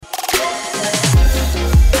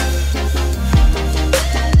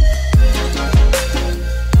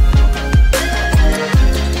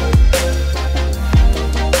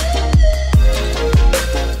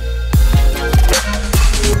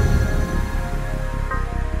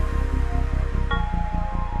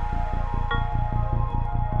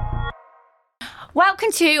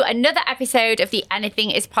Welcome to another episode of the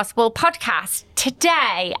Anything is Possible podcast.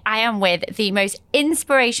 Today, I am with the most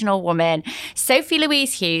inspirational woman, Sophie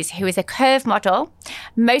Louise Hughes, who is a curve model,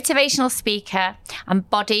 motivational speaker, and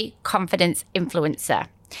body confidence influencer.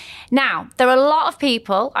 Now, there are a lot of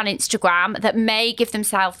people on Instagram that may give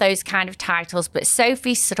themselves those kind of titles, but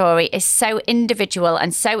Sophie's story is so individual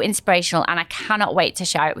and so inspirational, and I cannot wait to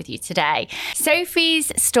share it with you today.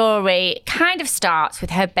 Sophie's story kind of starts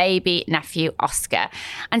with her baby nephew, Oscar.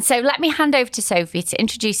 And so let me hand over to Sophie to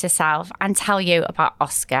introduce herself and tell you about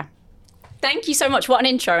Oscar. Thank you so much. What an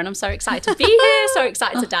intro. And I'm so excited to be here, so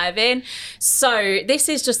excited to dive in. So this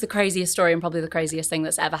is just the craziest story and probably the craziest thing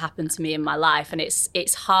that's ever happened to me in my life. And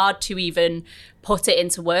it's hard to even put it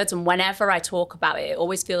into words. And whenever I talk about it, it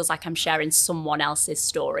always feels like I'm sharing someone else's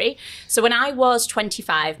story. So when I was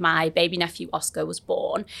 25, my baby nephew Oscar was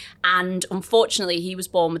born. And unfortunately, he was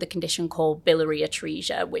born with a condition called biliary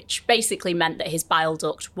atresia, which basically meant that his bile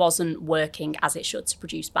duct wasn't working as it should to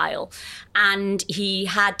produce bile. And he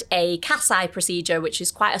had a CAS-I procedure, which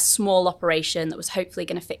is quite a small operation that was hopefully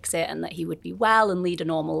going to fix it and that he would be well and lead a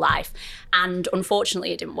normal life. And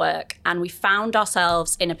unfortunately, it didn't work. And we found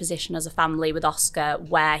ourselves in a position as a family with Oscar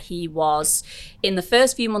where he was in the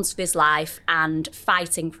first few months of his life and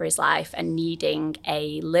fighting for his life and needing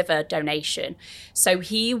a liver donation. So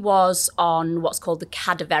he was on what's called the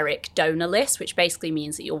cadaveric donor list, which basically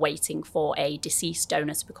means that you're waiting for a deceased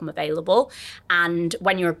donor to become available. And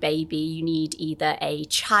when you're a baby, you need either a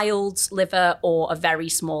child's liver or a very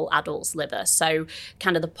small adult's liver. So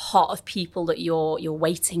kind of the pot of people that you're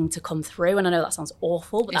waiting to come through, and I know that sounds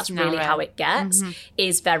awful, but that's really how it gets,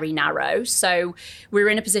 is very narrow. So we were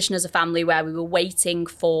in a position as a family where we were waiting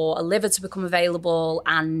for a liver to become available,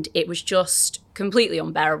 and it was just completely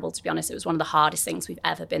unbearable, to be honest. It was one of the hardest things we've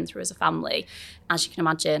ever been through as a family, as you can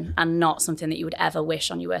imagine, and not something that you would ever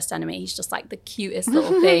wish on your worst enemy. He's just like the cutest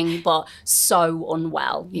little thing, but so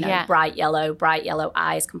unwell, you know, bright yellow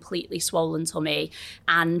eyes, completely swollen tummy.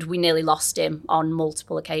 And we nearly lost him on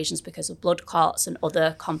multiple occasions because of blood clots and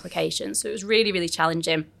other complications. So it was really, really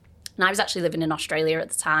challenging. And I was actually living in Australia at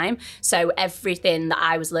the time. So everything that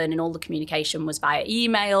I was learning, all the communication was via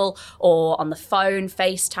email or on the phone,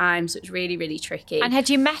 FaceTime. So it was really, really tricky. And had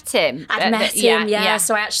you met him? I'd met him, yeah.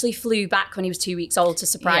 So I actually flew back when he was 2 weeks old to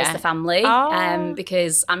surprise the family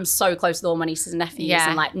because I'm so close with all my nieces and nephews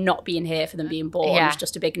and like not being here for them being born was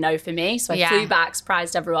just a big no for me. So I flew back,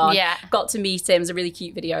 surprised everyone, got to meet him. It was a really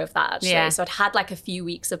cute video of that actually. So I'd had like a few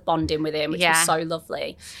weeks of bonding with him, which was so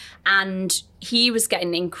lovely. And he was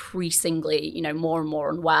getting increasingly, you know, more and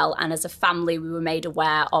more unwell. And as a family, we were made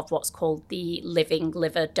aware of what's called the Living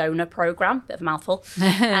Liver Donor Program, bit of a mouthful,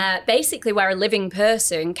 basically where a living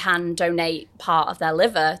person can donate part of their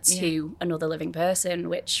liver to another living person,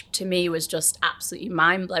 which to me was just absolutely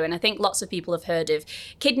mind-blowing. I think lots of people have heard of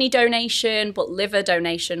kidney donation, but liver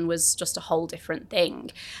donation was just a whole different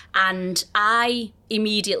thing. And I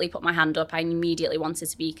immediately put my hand up. I immediately wanted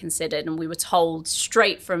to be considered, and we were told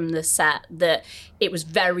straight from the set that it was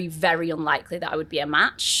very, very unlikely that I would be a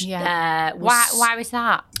match. Why was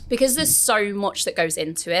that? Because there's so much that goes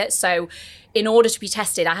into it. So in order to be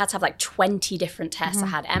tested, I had to have like 20 different tests. I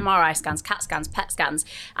had MRI scans, CAT scans, PET scans.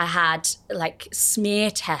 I had like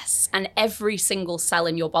smear tests, and every single cell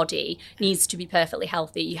in your body needs to be perfectly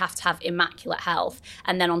healthy. You have to have immaculate health.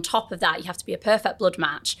 And then on top of that, you have to be a perfect blood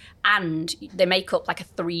match, and they make up like a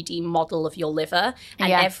 3D model of your liver,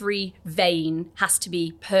 and every vein has to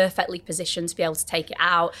be perfectly positioned to be able to take it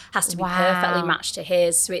out, has to be perfectly matched to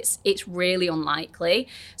his. So it's really unlikely.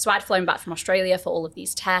 So I'd flown back from Australia for all of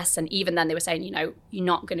these tests, and even then they were saying, you know, you're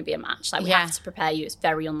not going to be a match. Like, we have to prepare you. It's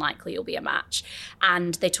very unlikely you'll be a match.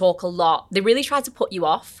 And they talk a lot. They really try to put you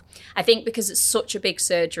off. I think because it's such a big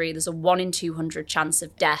surgery, there's a 1 in 200 chance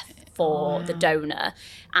of death for the donor.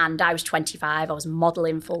 And I was 25. I was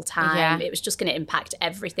modelling full time. It was just going to impact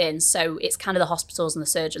everything. So it's kind of the hospital's and the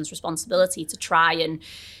surgeon's responsibility to try and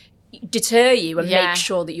deter you and make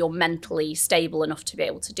sure that you're mentally stable enough to be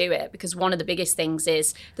able to do it. Because one of the biggest things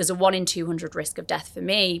is there's a 1 in 200 risk of death for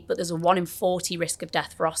me, but there's a 1 in 40 risk of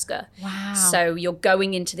death for Oscar. Wow. So you're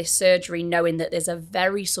going into this surgery knowing that there's a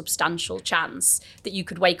very substantial chance that you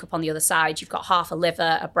could wake up on the other side. You've got half a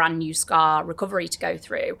liver, a brand new scar, recovery to go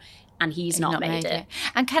through. And he's not made it.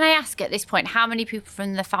 And can I ask at this point, how many people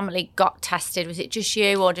from the family got tested? Was it just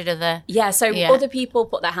you, or did other? Other people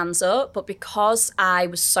put their hands up, but because I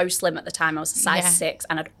was so slim at the time, I was a size 6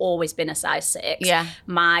 and I'd always been a size 6.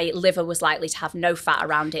 My liver was likely to have no fat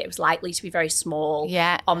around it. It was likely to be very small.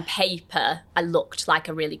 On paper, I looked like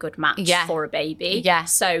a really good match for a baby.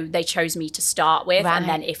 So they chose me to start with. And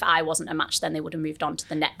then if I wasn't a match, then they would have moved on to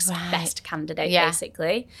the next best candidate,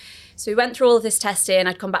 basically. So we went through all of this testing.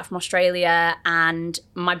 I'd come back from Australia, and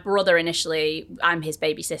my brother initially, I'm his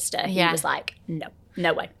baby sister, he was like,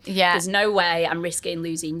 no way. Yeah. There's no way I'm risking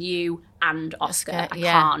losing you and Oscar.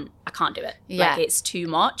 I can't do it. Yeah. Like, it's too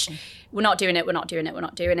much. We're not doing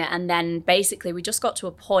it. And then basically we just got to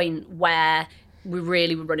a point where we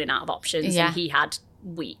really were running out of options, and he had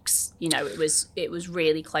weeks. You know, it was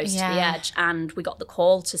really close to the edge, and we got the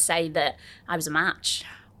call to say that I was a match.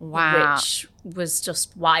 Wow. Which was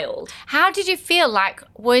just wild. How did you feel? Like,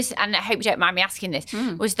 and I hope you don't mind me asking this,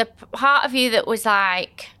 was the part of you that was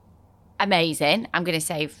like, amazing, I'm going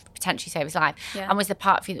to potentially save his life, and was the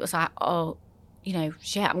part of you that was like, oh, you know,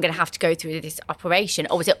 shit, I'm going to have to go through this operation?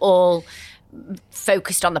 Or was it all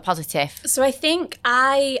focused on the positive? So I think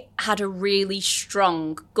I had a really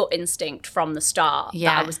strong gut instinct from the start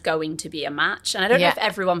that I was going to be a match. And I don't know if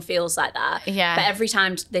everyone feels like that. Yeah. But every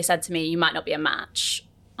time they said to me, you might not be a match,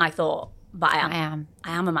 I thought, but I am.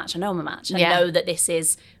 I am a match. I know I'm a match. I know that this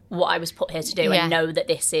is what I was put here to do. I know that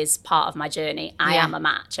this is part of my journey. I am a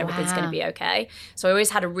match. Everything's going to be okay. So I always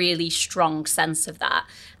had a really strong sense of that.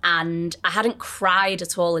 And I hadn't cried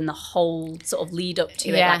at all in the whole sort of lead up to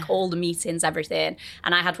it, like all the meetings, everything.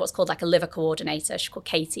 And I had what's called like a liver coordinator. She's called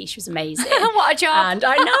Katie. She was amazing. What a job. And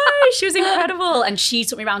I know, she was incredible. And she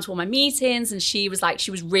took me around to all my meetings, and she was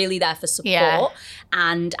really there for support. Yeah.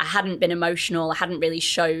 And I hadn't been emotional. I hadn't really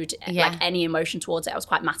showed like any emotion towards it. I was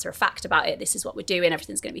quite matter of fact about it. This is what we're doing.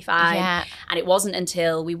 Everything's going to be fine. Yeah. And it wasn't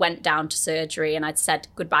until we went down to surgery and I'd said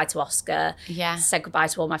goodbye to Oscar, said goodbye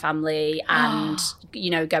to all my family, and, you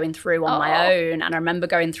know, going through on my own. And I remember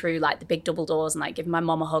going through like the big double doors and like giving my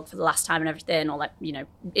mum a hug for the last time and everything, or like, you know,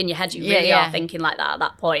 in your head you really are thinking like that at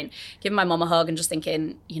that point, giving my mum a hug and just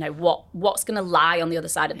thinking, you know, what's going to lie on the other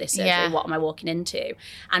side of this surgery? What am I walking into?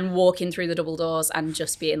 And walking through the double doors and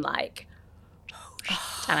just being like,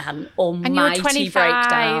 and I had an almighty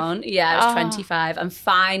breakdown. Yeah, I was 25 and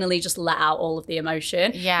finally just let out all of the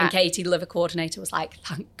emotion. Yeah. And Katie, the liver coordinator, was like,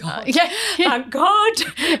 thank God. Thank God.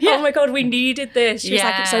 Oh my God, we needed this. She was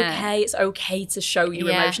like, it's okay. It's okay to show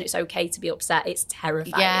your emotion. It's okay to be upset. It's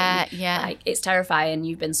terrifying. Like, it's terrifying.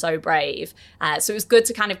 You've been so brave. So it was good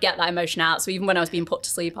to kind of get that emotion out. So even when I was being put to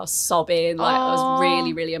sleep, I was sobbing. Like, I was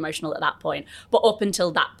really, really emotional at that point. But up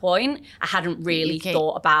until that point, I hadn't really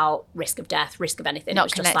thought about risk of death, risk of anything. It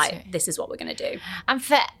was just like, this is what we're going to do. And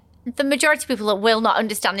for the majority of people that will not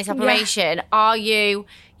understand this operation, are you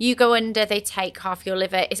go under, they take half your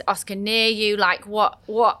liver, is Oscar near you? Like, what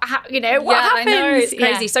happens? I know, it's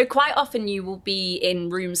crazy. So quite often you will be in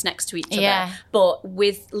rooms next to each other, but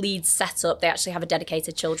with Leeds set up, they actually have a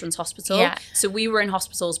dedicated children's hospital. So we were in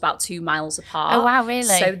hospitals about 2 miles apart. Oh, wow, really?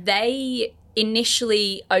 So they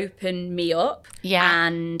initially opened me up,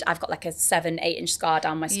 and I've got like a 7-8 inch scar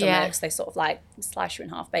down my stomach. So they sort of like slice you in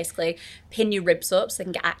half, basically, pin your ribs up so they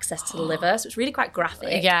can get access to the liver. So it's really quite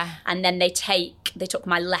graphic. And then they took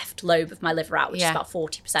my left lobe of my liver out, which is about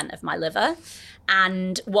 40% of my liver.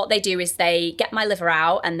 And what they do is they get my liver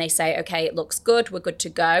out and they say, okay, it looks good, we're good to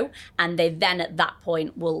go. And they then at that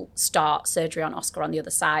point will start surgery on Oscar on the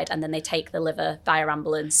other side, and then they take the liver via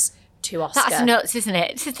ambulance to Oscar. That's nuts, isn't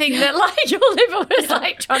it? To think that like your liver was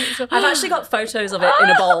like transferred. I've actually got photos of it in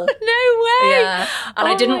a bowl. No way. Yeah. And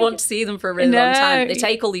I didn't want to see them for a really long time. They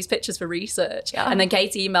take all these pictures for research. And then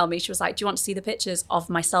Katie emailed me. She was like, do you want to see the pictures of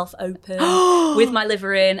myself open with my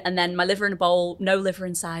liver in, and then my liver in a bowl, no liver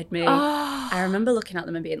inside me? I remember looking at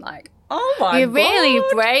them and being like, oh my God. You're really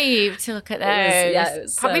brave to look at those. It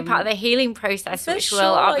was probably part of the healing process, which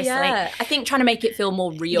will obviously. I think trying to make it feel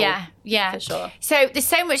more real. Yeah, for sure. So there's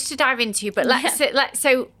so much to dive into, but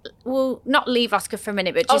so we'll not leave Oscar for a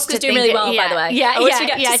minute, but just Oscar's doing really well, by the way. I always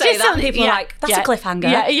forget to say that. People are like, that's a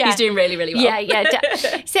cliffhanger. He's doing really, really well.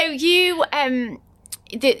 So you,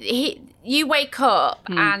 you wake up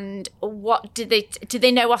and what do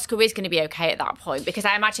they know Oscar is going to be okay at that point? Because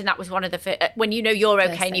I imagine that was one of the when you know you're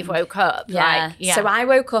okay and you've woke up. So I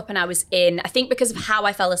woke up and I was in, I think because of how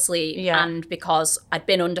I fell asleep and because I'd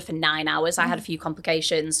been under for 9 hours, I had a few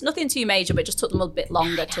complications, nothing too major, but it just took them a bit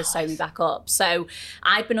longer to sew me back up. So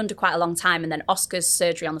I'd been under quite a long time, and then Oscar's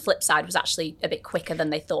surgery on the flip side was actually a bit quicker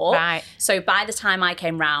than they thought. Right. So by the time I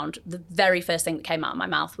came round, the very first thing that came out of my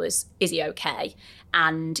mouth was, is he okay?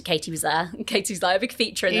 And Katie was there. Katie's like a big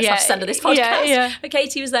feature in this. I have to send her this podcast. But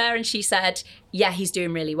Katie was there and she said, yeah, he's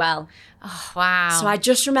doing really well. Oh, wow. So I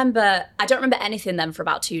just remember, I don't remember anything then for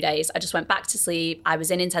about 2 days. I just went back to sleep. I was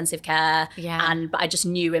in intensive care. But I just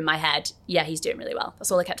knew in my head, yeah, he's doing really well. That's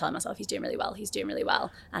all I kept telling myself. He's doing really well. He's doing really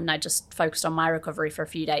well. And I just focused on my recovery for a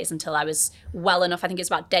few days until I was well enough. I think it was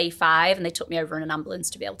about day 5, and they took me over in an ambulance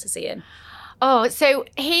to be able to see him. Oh, so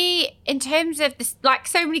he, in terms of this, like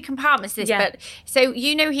so many compartments, this, Yeah. but so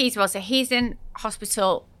he's well, so he's in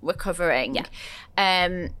hospital recovering. Yeah.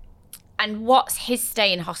 And what's his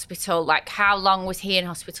stay in hospital? Like, how long was he in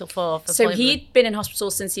hospital for So Boyhood? he'd been in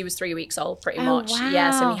hospital since he was 3 weeks old, pretty much. Wow.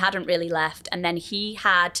 Yeah, so he hadn't really left. And then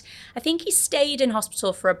I think he stayed in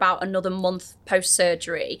hospital for about another month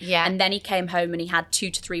post-surgery. Yeah. And then he came home and he had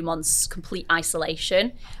 2 to 3 months complete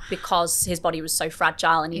isolation because his body was so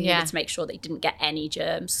fragile and he needed to make sure that he didn't get any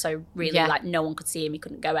germs. So really, like, no one could see him. He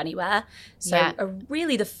couldn't go anywhere. So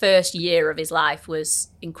really the first year of his life was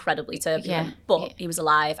incredibly turbulent. But he was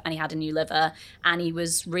alive and he had a new liver, and he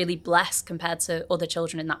was really blessed compared to other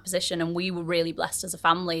children in that position. And we were really blessed as a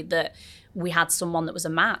family that we had someone that was a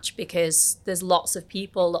match, because there's lots of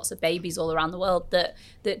people, lots of babies all around the world that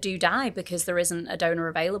do die because there isn't a donor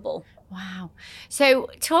available. Wow. So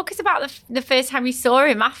talk us about the first time you saw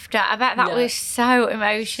him after. I bet that was so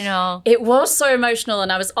emotional. It was so emotional,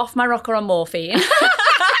 and I was off my rocker on morphine.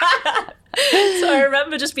 So I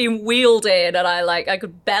remember just being wheeled in, and I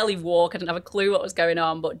could barely walk. I didn't have a clue what was going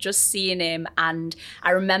on, but just seeing him. And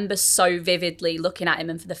I remember so vividly looking at him,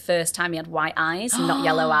 and for the first time he had white eyes and not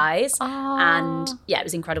yellow eyes. And yeah, it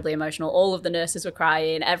was incredibly emotional. All of the nurses were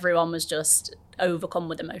crying. Everyone was just overcome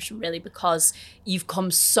with emotion, really, because you've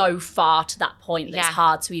come so far to that point that it's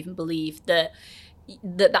hard to even believe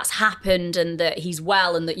that's happened and that he's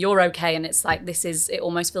well and that you're okay. And it's like, it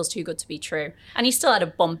almost feels too good to be true. And he still had a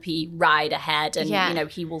bumpy ride ahead, and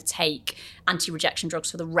he will take anti-rejection drugs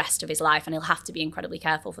for the rest of his life, and he'll have to be incredibly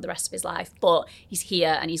careful for the rest of his life. But he's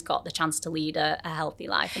here and he's got the chance to lead a healthy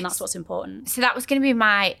life, and that's what's important. So that was going to be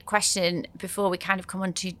my question before we kind of come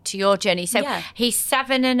on to your journey. So he's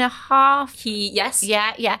 7.5. Yes.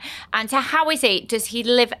 Yeah. And so how is he? Does he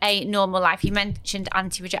live a normal life? You mentioned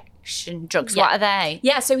anti-rejection drugs. What are they?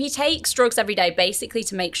 Yeah, so he takes drugs every day, basically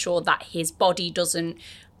to make sure that his body doesn't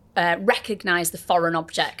recognise the foreign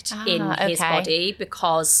object in his body,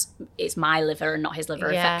 because it's my liver and not his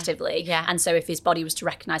liver effectively. Yeah. And so if his body was to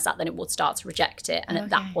recognise that, then it would start to reject it. And at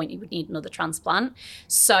that point, he would need another transplant.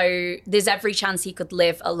 So there's every chance he could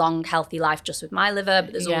live a long, healthy life just with my liver,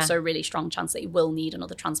 but there's also a really strong chance that he will need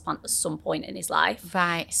another transplant at some point in his life.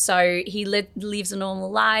 Right. So he leaves a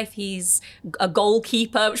normal life. He's a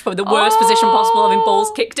goalkeeper, which is probably the worst position possible, having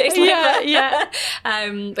balls kicked at his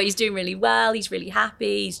liver. But he's doing really well. He's really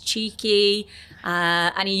happy. He's cheeky.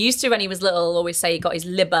 And he used to, when he was little, always say he got his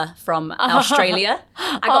liver from Australia.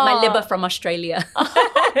 I got my liver from Australia.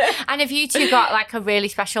 And have you two got like a really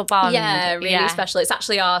special bond? Yeah, really special. It's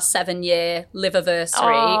actually our 7-year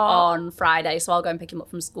liverversary on Friday. So I'll go and pick him up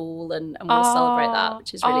from school and we'll celebrate that,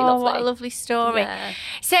 which is really lovely. What a lovely story. Yeah.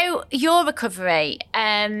 So your recovery,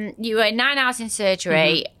 you were 9 hours in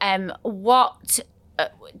surgery.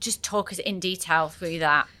 Just talk us in detail through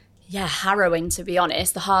that. Yeah, harrowing, to be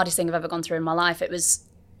honest. The hardest thing I've ever gone through in my life. It was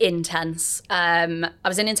intense. I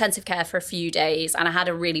was in intensive care for a few days, and I had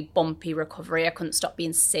a really bumpy recovery. I couldn't stop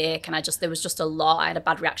being sick, and there was just a lot. I had a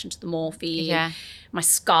bad reaction to the morphine. Yeah. My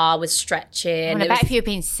scar was stretching. And I bet if you were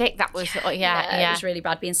being sick, that was, it was really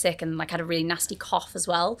bad being sick, and like I had a really nasty cough as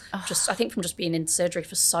well. I think from just being in surgery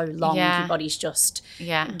for so long, your body's just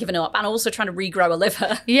given up. And also trying to regrow a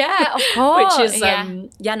liver. Yeah, of course. Which is,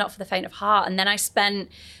 not for the faint of heart. And then I spent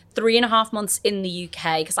 3.5 months in the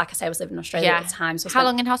UK, because like I say, I was living in Australia at the time. So how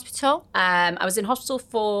long in hospital? I was in hospital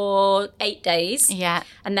for 8 days. Yeah.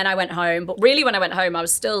 And then I went home. But really when I went home, I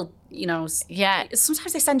was still,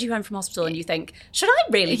 sometimes they send you home from hospital and you think, should I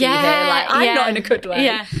really be here? Like, I'm not in a good way.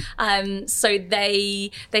 Yeah. So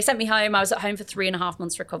they sent me home. I was at home for 3.5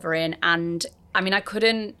 months recovering. And I mean, I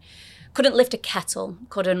couldn't lift a kettle,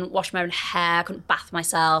 couldn't wash my own hair, couldn't bath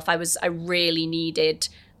myself. I really needed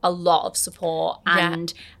a lot of support,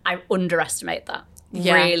 and I underestimated that.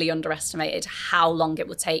 Really underestimated how long it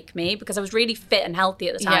would take me, because I was really fit and healthy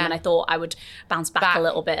at the time, and I thought I would bounce back a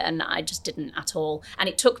little bit, and I just didn't at all. And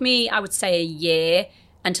it took me, I would say, a year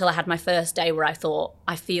until I had my first day where I thought,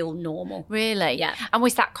 I feel normal. Really? Yeah. And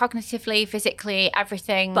was that cognitively, physically,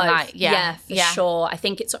 everything? Both. For sure. I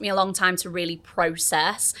think it took me a long time to really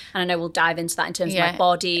process. And I know we'll dive into that in terms of my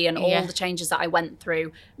body and all the changes that I went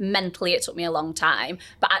through. Mentally, it took me a long time.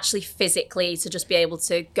 But actually physically, to just be able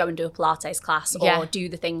to go and do a Pilates class or do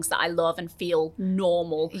the things that I love and feel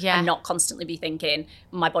normal and not constantly be thinking,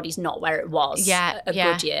 my body's not where it was. A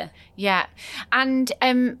good year. Yeah. And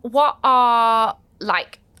what are...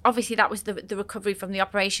 like, obviously that was the recovery from the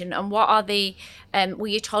operation, and what are the were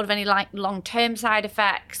you told of any like long-term side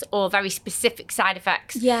effects or very specific side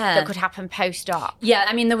effects that could happen post-op?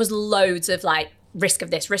 I mean, there was loads of like risk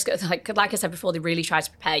of this, risk of like I said before, they really tried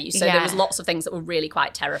to prepare you, so there was lots of things that were really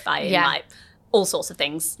quite terrifying, like all sorts of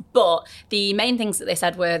things. But the main things that they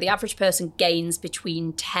said were the average person gains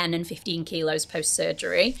between 10 and 15 kilos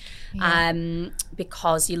post-surgery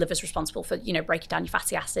because your liver's responsible for, breaking down your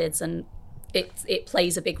fatty acids, and it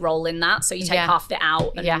plays a big role in that. So you take half of it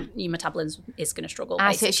out and your metabolism is going to struggle,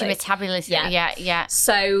 basically. So it's your metabolism. Yeah.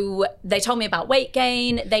 So they told me about weight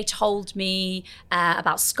gain. They told me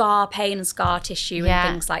about scar pain and scar tissue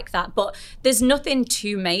and things like that. But there's nothing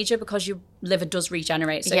too major because your liver does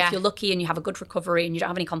regenerate. So if you're lucky and you have a good recovery and you don't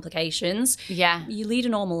have any complications, you lead a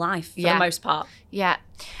normal life for the most part. Yeah.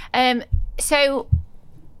 So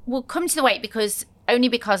we'll come to the weight because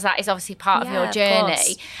that is obviously part of your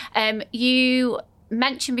journey. You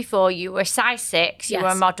mentioned before you were a size 6, you were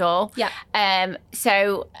a model. Yeah.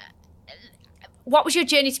 So what was your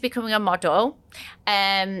journey to becoming a model?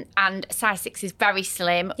 And size 6 is very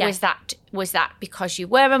slim. Yeah. Was that because you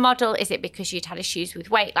were a model? Is it because you'd had issues with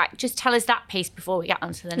weight? Like, just tell us that piece before we get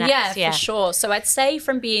on to the next. Yeah, for sure. So I'd say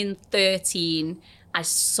from being 13, I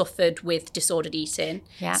suffered with disordered eating.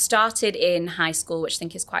 Yeah. Started in high school, which I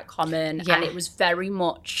think is quite common. Yeah. And it was very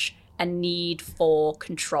much a need for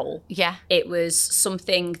control. Yeah. It was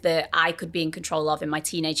something that I could be in control of in my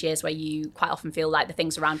teenage years, where you quite often feel like the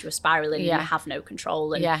things around you are spiraling and you have no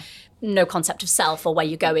control and no concept of self or where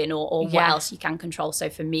you're going or what else you can control. So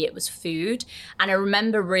for me, it was food. And I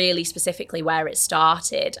remember really specifically where it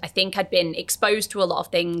started. I think I'd been exposed to a lot of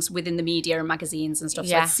things within the media and magazines and stuff.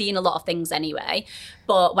 So I'd seen a lot of things anyway.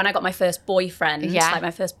 But when I got my first boyfriend, like my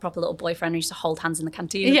first proper little boyfriend, who used to hold hands in the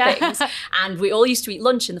canteen and things. And we all used to eat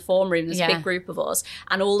lunch in the form room. There's a big group of us.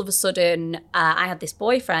 And all of a sudden, I had this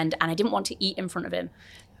boyfriend and I didn't want to eat in front of him.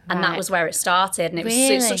 And that was where it started. And it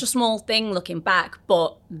was such a small thing looking back,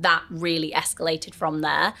 but that really escalated from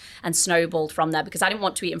there and snowballed from there because I didn't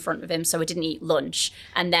want to eat in front of him, so I didn't eat lunch.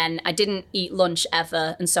 And then I didn't eat lunch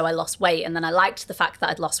ever, and so I lost weight. And then I liked the fact that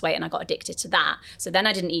I'd lost weight and I got addicted to that. So then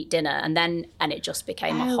I didn't eat dinner, and it just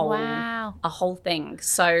became a whole thing.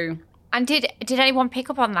 So... And did anyone pick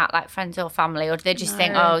up on that, like friends or family, or did they just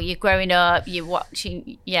think, oh, you're growing up, you're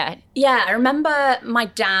watching, Yeah, I remember my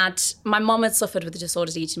mom had suffered with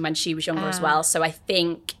disordered eating when she was younger as well, so I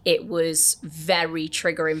think it was very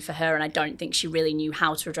triggering for her, and I don't think she really knew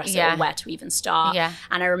how to address it or where to even start. Yeah.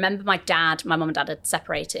 And I remember my mom and dad had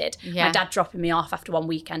separated. Yeah. My dad dropping me off after one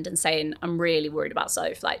weekend and saying, I'm really worried about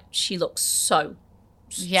Sophie, like she looks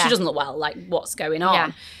she doesn't look well, like what's going on?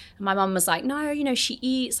 Yeah. My mum was like, no, she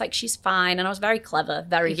eats, like she's fine. And I was very clever,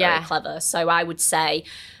 very clever. So I would say,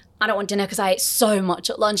 I don't want dinner because I ate so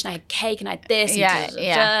much at lunch and I had cake and I had this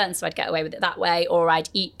and so I'd get away with it that way. Or I'd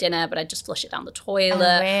eat dinner, but I'd just flush it down the toilet,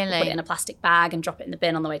 put it in a plastic bag and drop it in the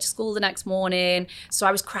bin on the way to school the next morning. So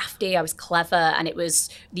I was crafty, I was clever, and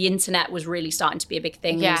the internet was really starting to be a big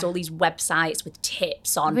thing. There was all these websites with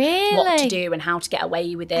tips on what to do and how to get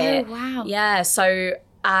away with it. Oh, wow. Yeah, so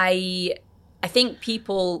I think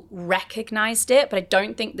people recognised it, but I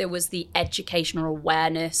don't think there was the education or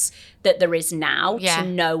awareness that there is now to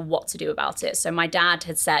know what to do about it. So my dad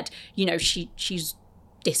had said, she's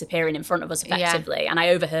disappearing in front of us effectively. And I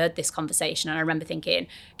overheard this conversation and I remember thinking,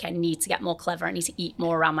 okay, I need to get more clever. I need to eat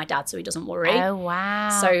more around my dad so he doesn't worry. Oh, wow.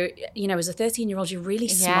 So, as a 13-year-old, you're really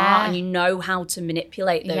smart and you know how to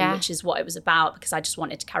manipulate them, which is what it was about, because I just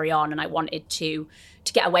wanted to carry on and I wanted to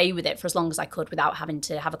get away with it for as long as I could without having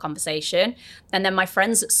to have a conversation. And then my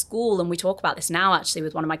friends at school, and we talk about this now actually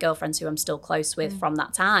with one of my girlfriends who I'm still close with from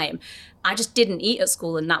that time, I just didn't eat at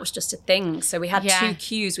school and that was just a thing. So we had two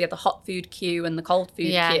queues. We had the hot food queue and the cold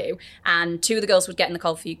food queue. And two of the girls would get in the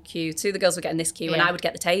cold food queue, two of the girls would get in this queue, and I would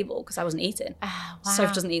get the table because I wasn't eating. Oh, wow.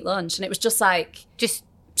 Sophie doesn't eat lunch. And it was just like,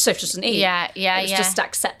 Sophie just doesn't eat. It was just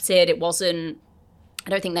accepted. It wasn't, I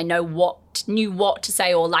don't think they knew what to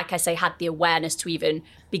say, or like I say, had the awareness to even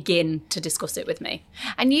begin to discuss it with me.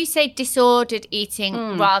 And you say disordered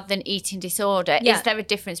eating rather than eating disorder. Yeah. Is there a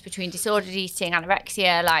difference between disordered eating,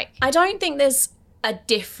 anorexia? I don't think there's a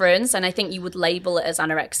difference, and I think you would label it as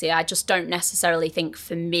anorexia. I just don't necessarily think,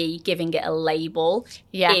 for me, giving it a label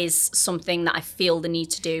is something that I feel the need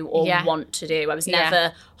to do or want to do. I was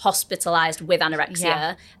never hospitalised with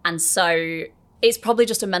anorexia, and so it's probably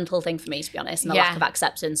just a mental thing for me, to be honest, and the lack of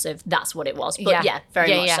acceptance of that's what it was. But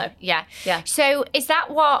very much so. Yeah. So is that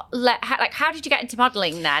what, how did you get into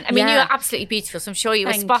modelling then? I mean, you were absolutely beautiful, so I'm sure you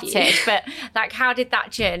were spotted, but how did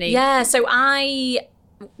that journey? Yeah, so I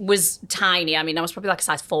was tiny. I mean, I was probably like a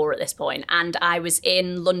size 4 at this point, and I was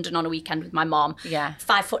in London on a weekend with my mom.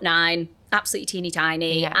 5'9", absolutely teeny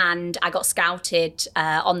tiny, and I got scouted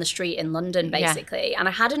on the street in London, basically, and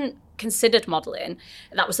I hadn't considered modelling.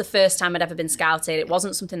 That was the first time I'd ever been scouted. It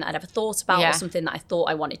wasn't something that I'd ever thought about or something that I thought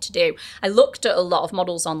I wanted to do. I looked at a lot of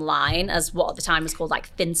models online as what at the time was called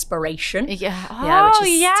like Thinspiration. Which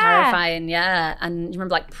is terrifying. Yeah. And you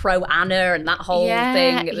remember like Pro Anna and that whole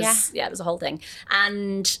thing. It was it was a whole thing.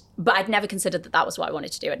 But I'd never considered that was what I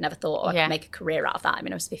wanted to do. I'd never thought I could make a career out of that. I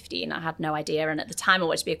mean, I was 15. I had no idea. And at the time, I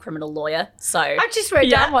wanted to be a criminal lawyer. So I just wrote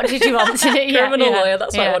down, what did you want to do? Criminal lawyer,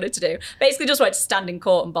 that's what I wanted to do. Basically just wanted to stand in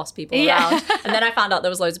court and boss people around. And then I found out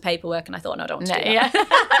there was loads of paperwork and I thought, no, I don't want to do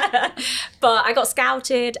that. But I got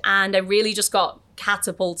scouted and I really just got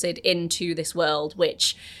catapulted into this world,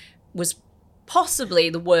 which was possibly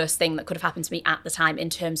the worst thing that could have happened to me at the time in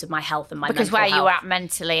terms of my health and my mental health. Because where you were at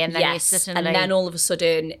mentally and then you suddenly... And then all of a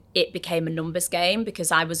sudden it became a numbers game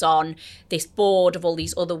because I was on this board of all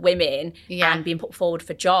these other women and being put forward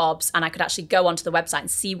for jobs, and I could actually go onto the website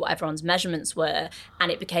and see what everyone's measurements were,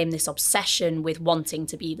 and it became this obsession with wanting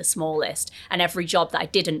to be the smallest. And every job that I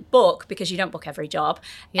didn't book, because you don't book every job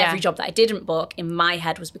that I didn't book in my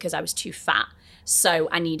head was because I was too fat. So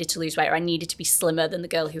I needed to lose weight, or I needed to be slimmer than the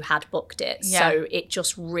girl who had booked it. So it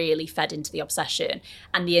just really fed into the obsession.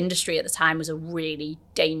 And the industry at the time was a really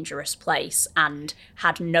dangerous place and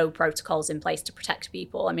had no protocols in place to protect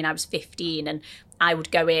people. I mean, I was 15 and I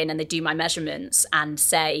would go in and they'd do my measurements and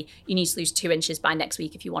say, you need to lose 2 inches by next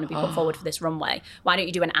week if you want to be put forward for this runway. Why don't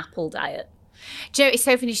you do an apple diet? Do you know, it's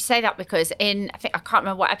so funny you say that because I can't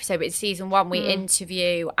remember what episode, but in season 1, we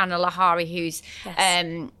interview Anna Lahari, who's...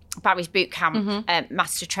 Barry's Bootcamp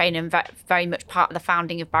master trainer and very much part of the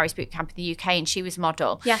founding of Barry's Bootcamp in the UK, and she was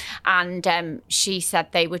model. And she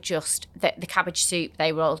said they were just the cabbage soup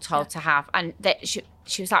they were all told to have, and that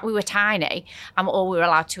she was like, we were tiny and all we were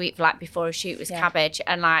allowed to eat for like before a shoot was cabbage,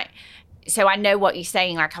 and like. So I know what you're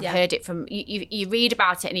saying. Like I've heard it from you read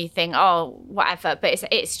about it and you think, oh, whatever. But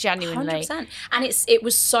it's genuinely 100%. And it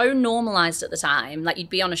was so normalized at the time. Like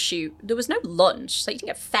you'd be on a shoot, there was no lunch, so you didn't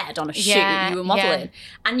get fed on a shoot. You were modeling,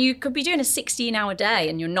 and you could be doing a 16-hour day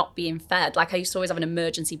and you're not being fed. Like I used to always have an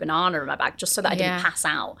emergency banana in my bag just so that I didn't pass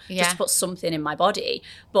out, just to put something in my body.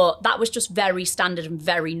 But that was just very standard and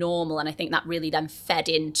very normal. And I think that really then fed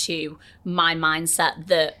into my mindset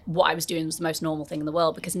that what I was doing was the most normal thing in the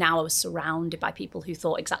world, because now I was surrounded by people who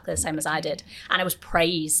thought exactly the same as I did, and I was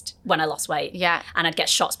praised when I lost weight. And I'd get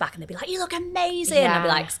shots back and they'd be like, you look amazing. And I'd be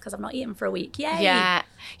like, it's because I've not eaten for a week. Yay.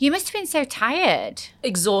 You must have been so tired.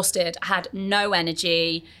 Exhausted. I had no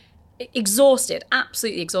energy. Exhausted.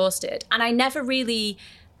 Absolutely exhausted. And I never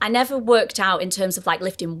worked out in terms of like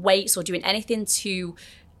lifting weights or doing anything to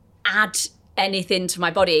add anything to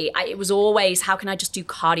my body. It was always, how can I just do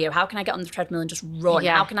cardio? How can I get on the treadmill and just run?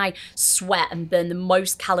 How can I sweat and burn the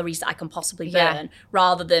most calories that I can possibly burn?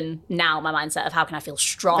 Rather than now my mindset of how can I feel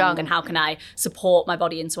strong and how can I support my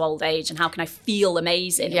body into old age and how can I feel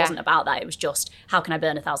amazing? It wasn't about that. It was just, how can I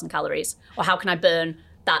burn 1,000 calories? Or how can I burn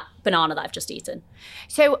that banana that I've just eaten?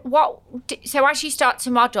 So as you start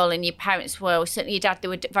to model and your parents were, certainly your dad, they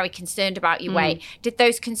were very concerned about your weight. Did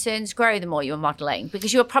those concerns grow the more you were modelling?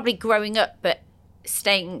 Because you were probably growing up but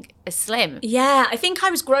staying slim. Yeah, I think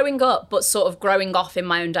I was growing up but sort of growing off in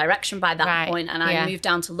my own direction by that point. And I moved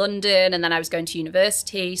down to London and then I was going to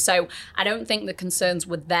university. So I don't think the concerns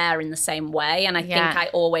were there in the same way. And I think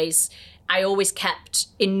I always kept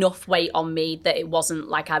enough weight on me that it wasn't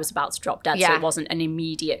like I was about to drop dead, so it wasn't an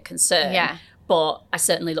immediate concern. But I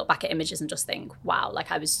certainly look back at images and just think, wow, like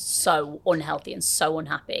I was so unhealthy and so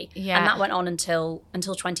unhappy. And that went on until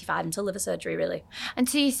 25, until liver surgery, really. And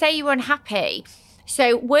so you say you were unhappy.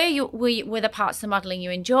 So were the parts of the modelling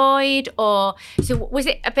you enjoyed, or so was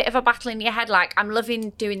it a bit of a battle in your head, like I'm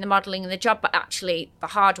loving doing the modelling and the job, but actually the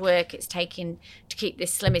hard work it's taking to keep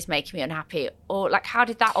this slim is making me unhappy? Or like how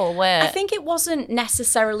did that all work? I think it wasn't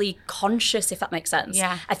necessarily conscious, if that makes sense.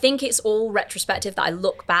 I think it's all retrospective that I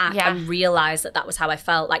look back and realise that was how I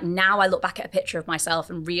felt. Like now I look back at a picture of myself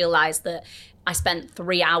and realise that I spent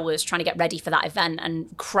 3 hours trying to get ready for that event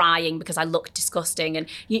and crying because I looked disgusting. And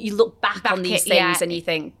you look back on these things and you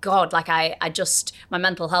think, God, like my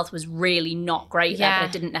mental health was really not great there, but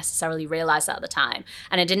I didn't necessarily realise that at the time.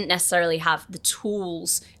 And I didn't necessarily have the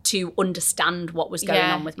tools to understand what was going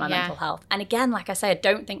on with my mental health. And again, like I say, I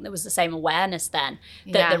don't think there was the same awareness then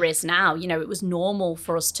that there is now. You know, it was normal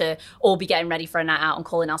for us to all be getting ready for a night out and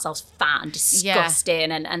calling ourselves fat and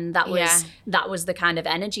disgusting. And that was the kind of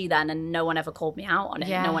energy then, and no one ever called me out on it.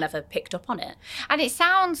 No one ever picked up on it. And it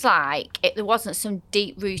sounds like there wasn't some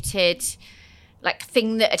deep-rooted like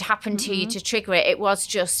thing that had happened to you to trigger it. It was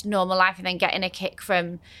just normal life, and then getting a kick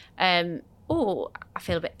from oh, I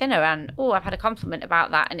feel a bit thinner, and oh, I've had a compliment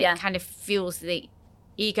about that, and it kind of fuels the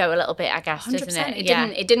ego a little bit, I guess, doesn't it?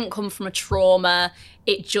 It didn't come from a trauma.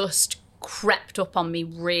 It just crept up on me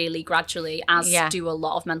really gradually, as do a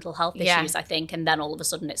lot of mental health issues, I think, and then all of a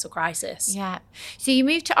sudden it's a crisis. Yeah. So you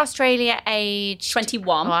moved to Australia age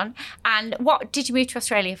 21. And what did you move to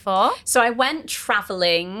Australia for? So I went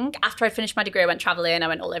travelling. After I finished my degree, I went travelling. I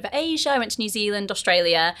went all over Asia. I went to New Zealand,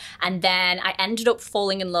 Australia, and then I ended up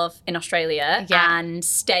falling in love in Australia and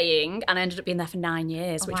staying, and I ended up being there for 9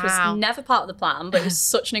 years, which was never part of the plan, but it was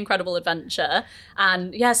such an incredible adventure.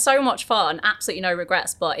 And so much fun. Absolutely no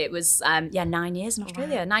regrets, but it was 9 years in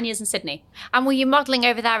Australia, 9 years in Sydney. And were you modelling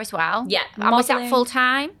over there as well? Yeah. And was that full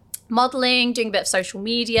time? Modelling, doing a bit of social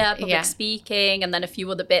media, public speaking, and then a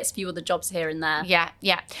few other jobs here and there.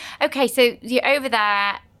 Yeah. Okay, so you're over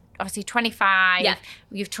there, obviously 25. Yeah.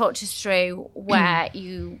 You've talked us through where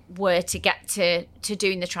you were to get to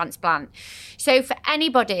doing the transplant. So for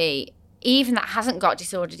anybody, even that hasn't got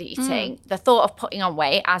disordered eating, the thought of putting on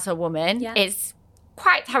weight as a woman is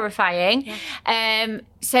quite terrifying.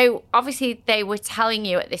 So obviously they were telling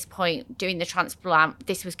you at this point, doing the transplant,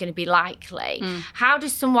 this was going to be likely. How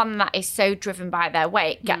does someone that is so driven by their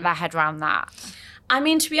weight get their head around that? I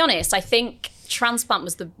mean, to be honest, I think transplant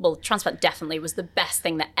definitely was the best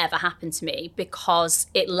thing that ever happened to me, because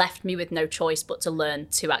it left me with no choice but to learn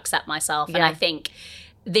to accept myself. And I think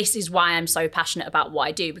this is why I'm so passionate about what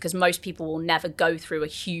I do, because most people will never go through a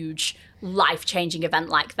huge life-changing event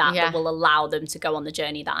like that will allow them to go on the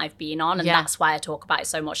journey that I've been on. And that's why I talk about it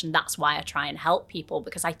so much, and that's why I try and help people,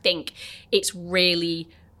 because I think it's really,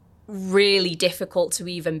 really difficult to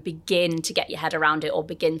even begin to get your head around it or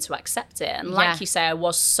begin to accept it. And like you say, I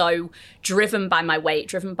was so driven by my weight,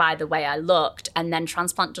 driven by the way I looked, and then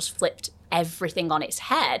transplant just flipped everything on its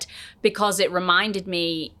head, because it reminded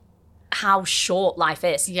me how short life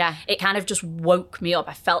is. It kind of just woke me up.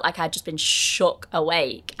 I felt like I'd just been shook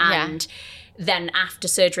awake. And then after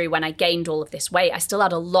surgery, when I gained all of this weight, I still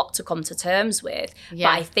had a lot to come to terms with. But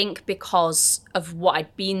I think because of what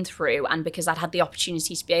I'd been through, and because I'd had the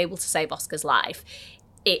opportunity to be able to save Oscar's life,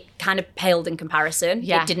 it kind of paled in comparison.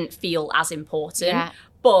 It didn't feel as important.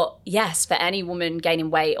 But yes, for any woman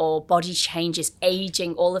gaining weight or body changes,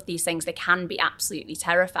 aging, all of these things, they can be absolutely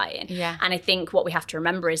terrifying. And I think what we have to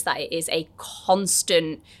remember is that it is a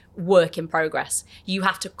constant work in progress. You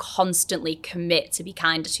have to constantly commit to be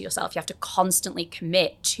kinder to yourself. You have to constantly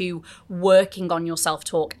commit to working on your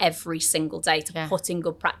self-talk every single day, to putting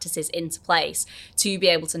good practices into place, to be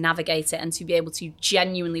able to navigate it, and to be able to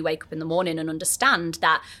genuinely wake up in the morning and understand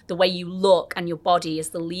that the way you look and your body is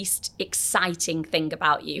the least exciting thing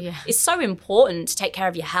about you. It's so important to take care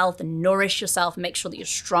of your health and nourish yourself and make sure that you're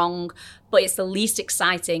strong, but it's the least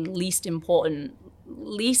exciting, least important,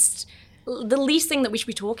 the least thing that we should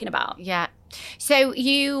be talking about. So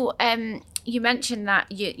you mentioned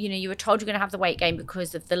that you were told you're going to have the weight gain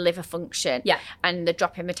because of the liver function and the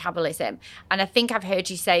drop in metabolism. And I think I've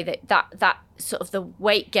heard you say that sort of the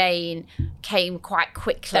weight gain came quite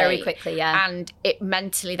quickly. Very quickly, And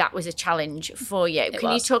mentally that was a challenge for you.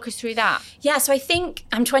 Can you talk us through that? Yeah, so I think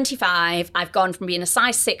I'm 25. I've gone from being a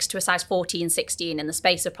size 6 to a size 14, 16 in the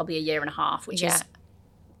space of probably a year and a half, which is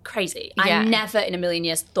crazy. I never in a million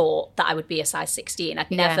years thought that I would be a size 16. I'd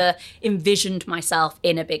never envisioned myself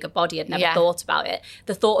in a bigger body. I'd never thought about it.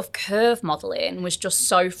 The thought of curve modelling was just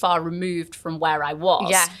so far removed from where I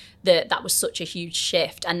was that was such a huge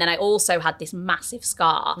shift. And then I also had this massive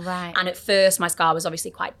scar. And at first my scar was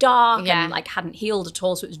obviously quite dark and like hadn't healed at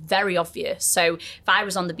all, so it was very obvious. So if I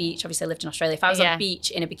was on the beach, obviously I lived in Australia, if I was on the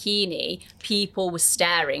beach in a bikini, people were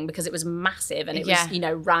staring because it was massive and it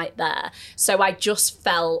was, right there. So I just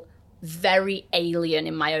felt very alien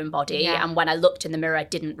in my own body. And when I looked in the mirror, I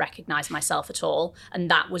didn't recognize myself at all.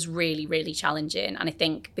 And that was really, really challenging. And I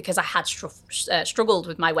think because I had struggled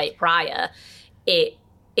with my weight prior,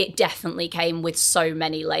 it definitely came with so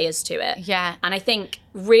many layers to it. And I think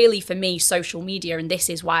really for me, social media, and this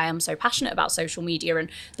is why I'm so passionate about social media and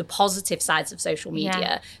the positive sides of social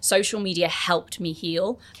media, social media helped me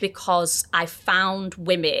heal, because I found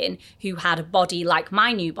women who had a body like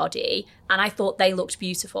my new body and I thought they looked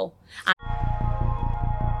beautiful.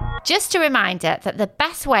 Just a reminder that the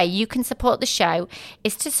best way you can support the show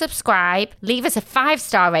is to subscribe, leave us a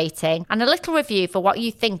 5-star rating and a little review for what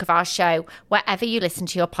you think of our show wherever you listen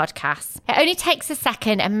to your podcasts. It only takes a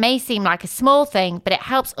second and may seem like a small thing, but it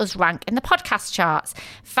helps us rank in the podcast charts,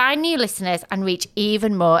 find new listeners and reach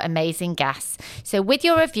even more amazing guests. So with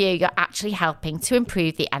your review, you're actually helping to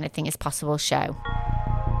improve the Anything is Possible show.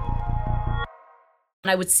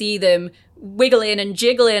 And I would see them wiggling and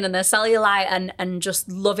jiggling and their cellulite and just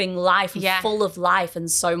loving life and full of life and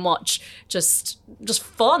so much just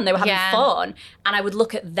fun. They were having fun. And I would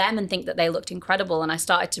look at them and think that they looked incredible. And I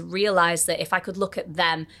started to realize that if I could look at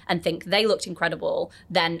them and think they looked incredible,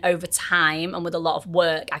 then over time and with a lot of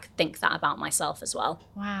work, I could think that about myself as well.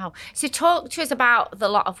 Wow. So talk to us about the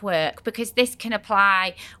lot of work, because this can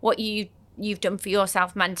apply, what you've done for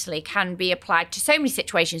yourself mentally can be applied to so many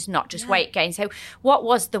situations, not just weight gain. So what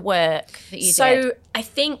was the work that you did? So I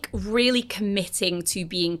think really committing to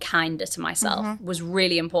being kinder to myself was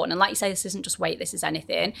really important. And like you say, this isn't just weight, this is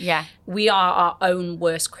anything. Yeah. We are our own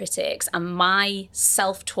worst critics. And my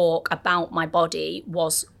self-talk about my body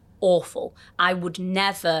was awful. I would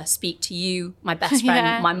never speak to you, my best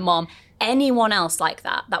friend, my mom, anyone else like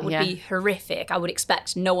that. That would be horrific. I would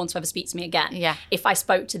expect no one to ever speak to me again if I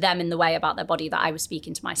spoke to them in the way about their body that I was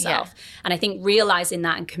speaking to myself. And I think realizing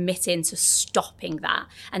that and committing to stopping that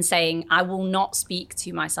and saying, I will not speak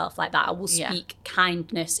to myself like that. I will speak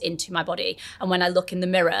kindness into my body. And when I look in the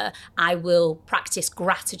mirror, I will practice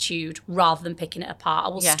gratitude rather than picking it apart. I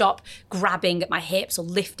will stop grabbing at my hips or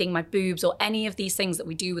lifting my boobs or any of these things that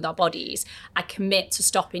we do with our bodies. I commit to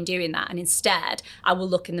stopping doing that. And instead, I will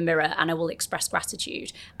look in the mirror and I will express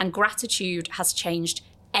gratitude. And gratitude has changed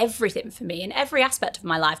everything for me in every aspect of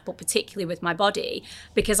my life, but particularly with my body,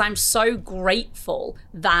 because I'm so grateful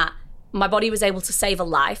that my body was able to save a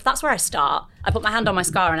life. That's where I start. I put my hand on my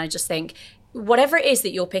scar and I just think, whatever it is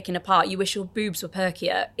that you're picking apart, you wish your boobs were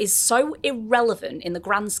perkier, is so irrelevant in the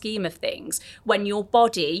grand scheme of things when your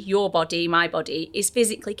body, my body, is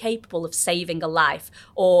physically capable of saving a life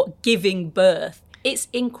or giving birth. It's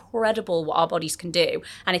incredible what our bodies can do.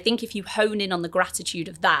 And I think if you hone in on the gratitude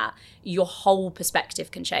of that, your whole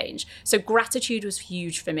perspective can change. So gratitude was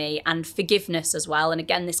huge for me, and forgiveness as well. And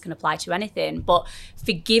again, this can apply to anything, but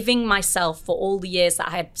forgiving myself for all the years that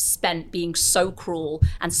I had spent being so cruel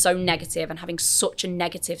and so negative and having such a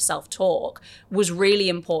negative self-talk was really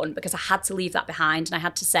important, because I had to leave that behind. And I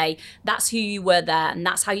had to say, that's who you were there and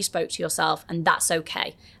that's how you spoke to yourself, and that's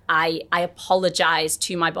okay. I apologize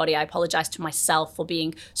to my body. I apologize to myself for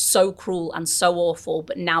being so cruel and so awful,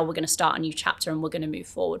 but now we're going to start a new chapter and we're going to move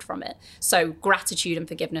forward from it. So gratitude and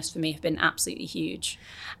forgiveness for me have been absolutely huge.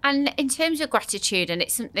 And in terms of gratitude, and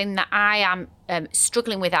it's something that I am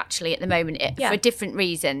struggling with actually at the moment for different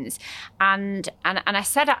reasons. And I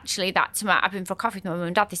said actually that to I've been for a coffee with my mum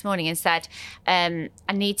and dad this morning and said, I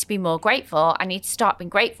need to be more grateful. I need to start being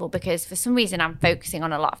grateful, because for some reason I'm focusing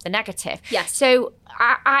on a lot of the negative. Yes. So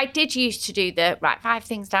I did used to do the 5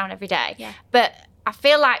 things down every day. Yeah. But I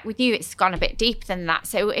feel like with you, it's gone a bit deeper than that.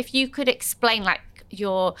 So if you could explain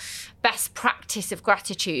your best practice of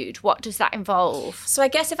gratitude, what does that involve? So I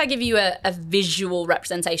guess if I give you a visual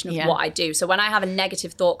representation of what I do. So when I have a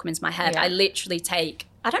negative thought come into my head, I literally take,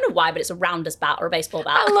 I don't know why, but it's a rounder's bat or a baseball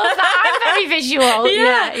bat. I love that. I'm very visual.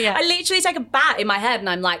 Yeah. I literally take a bat in my head and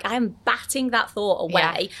I'm like, I am batting that thought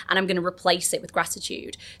away and I'm going to replace it with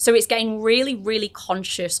gratitude. So it's getting really, really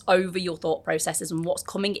conscious over your thought processes and what's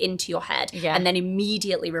coming into your head and then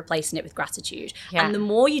immediately replacing it with gratitude. Yeah. And the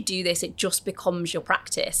more you do this, it just becomes your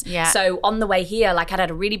practice. Yeah. So on the way here, I'd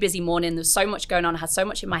had a really busy morning. There's so much going on. I had so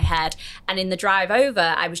much in my head. And in the drive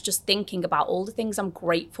over, I was just thinking about all the things I'm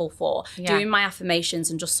grateful for, doing my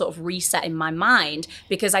affirmations and just sort of resetting my mind,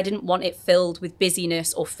 because I didn't want it filled with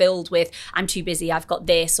busyness or filled with, I'm too busy, I've got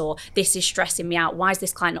this, or this is stressing me out. Why is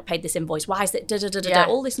this client not paid this invoice? Why is it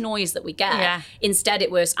all this noise that we get? Yeah. Instead,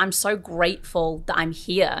 it was, I'm so grateful that I'm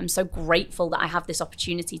here. I'm so grateful that I have this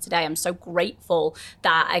opportunity today. I'm so grateful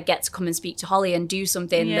that I get to come and speak to Holly and do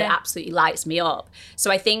something that absolutely lights me up.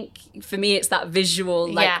 So I think for me, it's that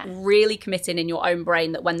visual, really committing in your own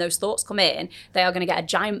brain that when those thoughts come in, they are going to get a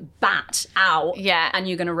giant bat out and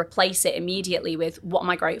you're going to replace it immediately with, what am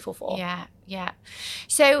I grateful for? Yeah.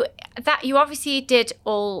 So that you obviously did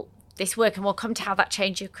all this work, and we'll come to how that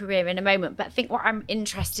changed your career in a moment. But I think what I'm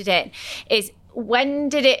interested in is, when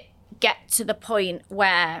did it get to the point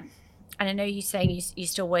where, and I know you're saying you're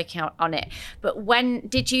still working on it, but when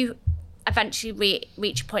did you eventually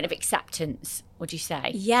reach a point of acceptance, would you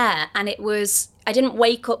say? Yeah, and it was, I didn't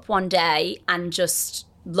wake up one day and just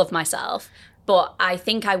love myself. But I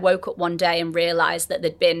think I woke up one day and realized that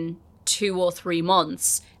there'd been 2 or 3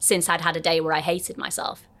 months since I'd had a day where I hated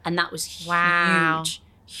myself. And that was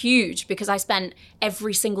huge, because I spent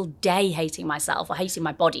every single day hating myself, or hating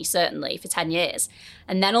my body, certainly, for 10 years.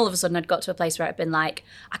 And then all of a sudden I'd got to a place where I'd been like,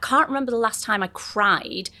 I can't remember the last time I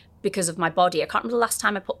cried because of my body. I can't remember the last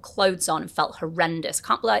time I put clothes on and felt horrendous. I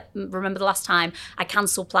can't remember the last time I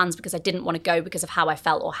cancelled plans because I didn't want to go because of how I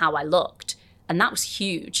felt or how I looked. And that was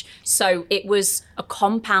huge. So it was a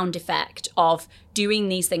compound effect of doing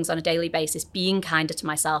these things on a daily basis, being kinder to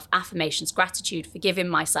myself, affirmations, gratitude, forgiving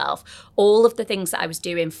myself, all of the things that I was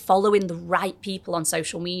doing, following the right people on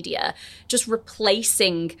social media, just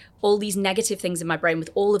replacing all these negative things in my brain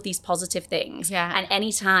with all of these positive things. Yeah. And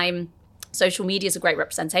anytime, social media is a great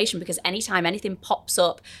representation, because anytime anything pops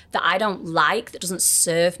up that I don't like, that doesn't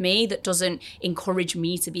serve me, that doesn't encourage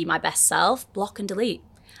me to be my best self, block and delete.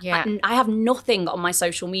 Yeah. I have nothing on my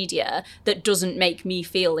social media that doesn't make me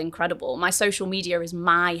feel incredible. My social media is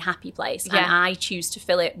my happy place, and I choose to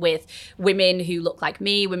fill it with women who look like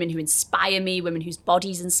me, women who inspire me, women whose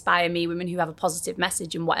bodies inspire me, women who have a positive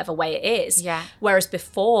message in whatever way it is. Yeah. Whereas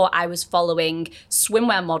before, I was following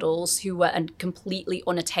swimwear models who were a completely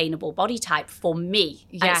unattainable body type for me.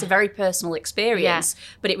 Yeah. And it's a very personal experience,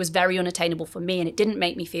 but it was very unattainable for me, and it didn't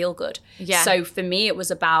make me feel good. Yeah. So for me, it was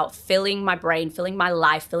about filling my brain, filling my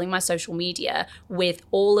life, filling my social media with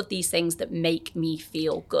all of these things that make me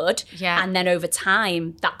feel good. Yeah. And then over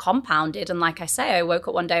time, that compounded. And like I say, I woke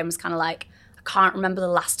up one day and was kind of like, I can't remember the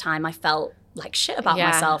last time I felt like shit about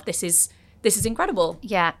myself. This is incredible.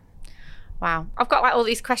 Yeah. Wow. I've got like all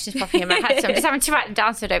these questions popping in my head, so I'm just having to write them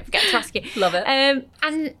down so I don't forget to ask you. Love it.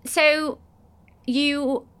 And so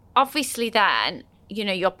you obviously then, you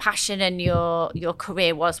know, your passion and your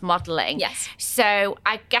career was modelling. Yes. So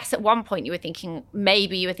I guess at one point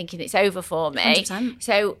maybe you were thinking it's over for me. 100%.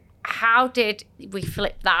 So how did we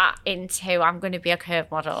flip that into I'm going to be a curve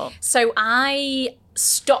model? So I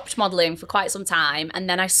stopped modelling for quite some time, and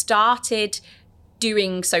then I started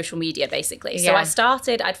doing social media, basically. So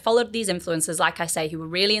I'd followed these influencers, like I say, who were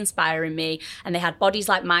really inspiring me, and they had bodies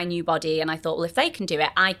like my new body, and I thought, well, if they can do it,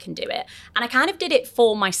 I can do it. And I kind of did it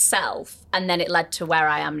for myself, and then it led to where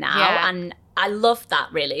I am now. Yeah. And I love that,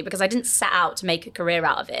 really, because I didn't set out to make a career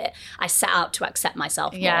out of it. I set out to accept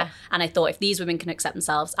myself more. And I thought, if these women can accept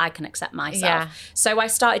themselves, I can accept myself. Yeah. So I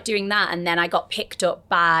started doing that, and then I got picked up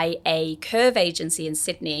by a curve agency in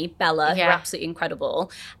Sydney, Bella, who are absolutely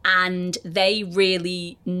incredible. And they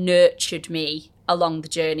really nurtured me along the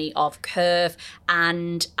journey of curve,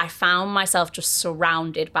 and I found myself just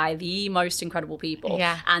surrounded by the most incredible people.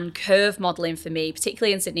 And curve modelling for me,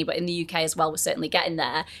 particularly in Sydney, but in the UK as well, we're certainly getting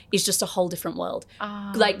there, is just a whole different world.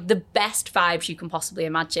 Like the best vibes you can possibly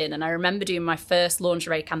imagine. And I remember doing my first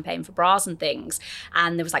lingerie campaign for bras and things,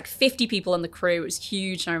 and there was like 50 people on the crew. It was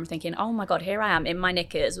huge, and I remember thinking, oh my God, here I am in my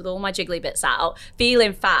knickers with all my jiggly bits out,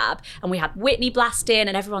 feeling fab. And we had Whitney blasting,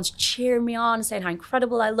 and everyone's cheering me on and saying how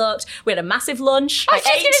incredible I looked. We had a massive lunch. I was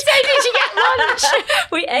just going to say, did you get lunch?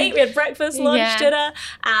 We ate, we had breakfast, lunch, dinner,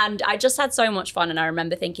 and I just had so much fun. And I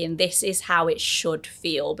remember thinking, this is how it should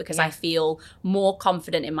feel, because I feel more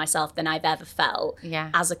confident in myself than I've ever felt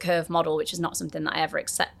as a curve model, which is not something that I ever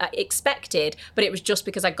expected, but it was just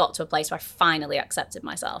because I got to a place where I finally accepted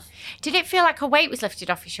myself. Did it feel like a weight was lifted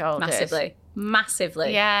off your shoulders?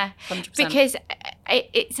 Massively. Yeah. 100%. Because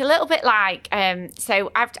it's a little bit like,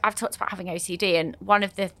 so I've talked about having OCD, and one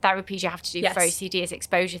of the therapies you have to do for OCD is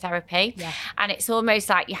exposure therapy. And it's almost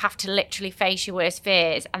like you have to literally face your worst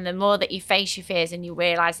fears. And the more that you face your fears and you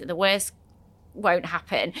realise that the worst won't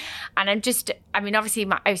happen. And obviously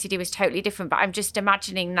my OCD was totally different, but I'm just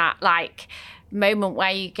imagining that like moment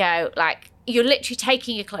where you go, like, you're literally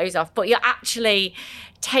taking your clothes off, but you're actually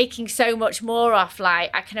taking so much more off. Like,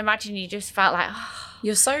 I can imagine you just felt like, oh.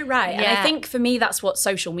 You're so right. And I think for me, that's what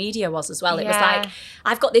social media was as well. It was like,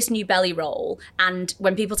 I've got this new belly roll, and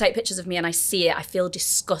when people take pictures of me and I see it, I feel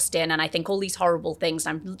disgusting, and I think all these horrible things,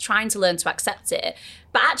 and I'm trying to learn to accept it.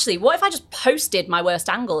 But actually, what if I just posted my worst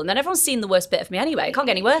angle, and then everyone's seen the worst bit of me anyway? It can't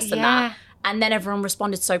get any worse than that. And then everyone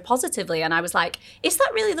responded so positively, and I was like, is that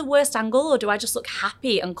really the worst angle, or do I just look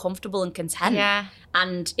happy and comfortable and content?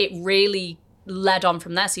 And it really led on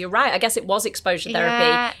from there. So you're right. I guess it was exposure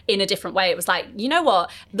therapy in a different way. It was like, you know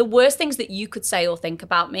what? The worst things that you could say or think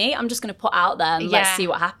about me, I'm just going to put out there and let's see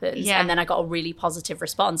what happens. And then I got a really positive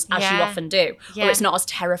response, as you often do. Or it's not as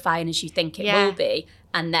terrifying as you think it will be.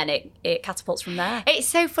 And then it catapults from there. It's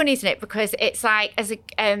so funny, isn't it? Because it's like, as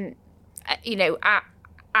a,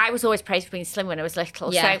 I was always praised for being slim when I was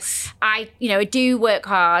little. So I do work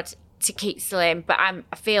hard to keep slim, but I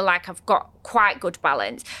feel like I've got quite good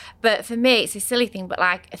balance. But for me, it's a silly thing, but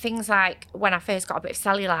like things like when I first got a bit of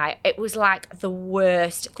cellulite, it was like the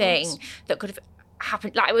worst thing that could have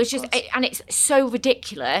happened. Like, it was just, and it's so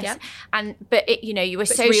ridiculous. But you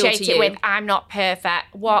associate it with, I'm not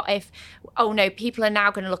perfect. What if, oh no, people are now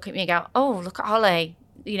going to look at me and go, oh, look at Holly.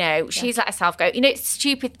 She's let herself go. It's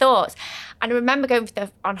stupid thoughts. And I remember going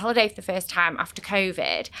on holiday for the first time after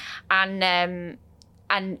COVID, and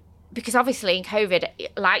because obviously in COVID,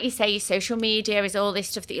 like you say, social media is all this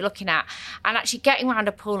stuff that you're looking at, and actually getting around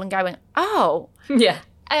a pool and going, oh, yeah.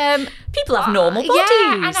 People have normal bodies.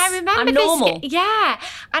 Yeah, and I remember I'm normal.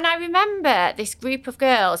 And I remember this group of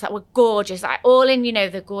girls that were gorgeous, like all in,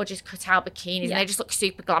 the gorgeous cut-out bikinis, and they just looked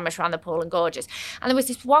super glamorous around the pool and gorgeous. And there was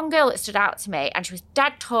this one girl that stood out to me, and she was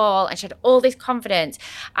dead tall, and she had all this confidence,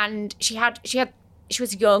 and she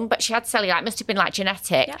was young, but she had cellulite. It must have been like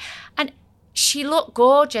genetic, and she looked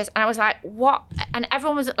gorgeous, and I was like, what? And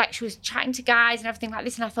everyone was like, she was chatting to guys and everything like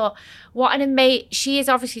this, and I thought, what an amazing, she is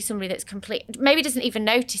obviously somebody that's maybe doesn't even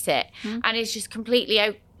notice it, and is just completely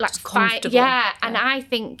like comfortable. And I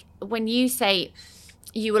think when you say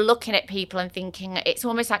you were looking at people and thinking, it's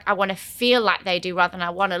almost like I want to feel like they do rather than I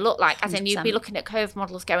want to look like, as in you'd be looking at curve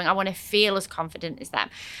models going, I want to feel as confident as them.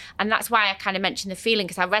 And that's why I kind of mentioned the feeling,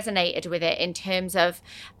 because I resonated with it in terms of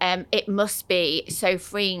it must be so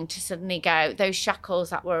freeing to suddenly go, those shackles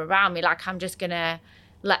that were around me, like I'm just going to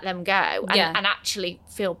let them go and actually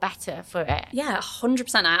feel better for it. Yeah,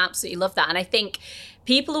 100%. I absolutely love that. And I think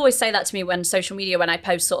people always say that to me when I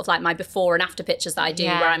post sort of like my before and after pictures that I do,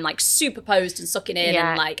 where I'm like super posed and sucking in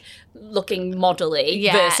and like looking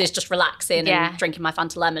modelly versus just relaxing and drinking my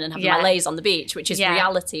Fanta Lemon and having my lays on the beach, which is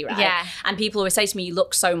reality, right? Yeah. And people always say to me, you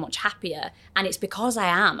look so much happier. And it's because I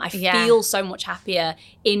am. I feel so much happier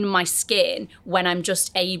in my skin when I'm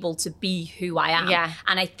just able to be who I am. Yeah.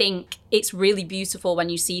 And I think it's really beautiful when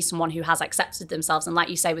you see someone who has accepted themselves. And like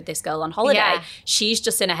you say with this girl on holiday, she's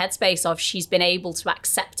just in a headspace of she's been able to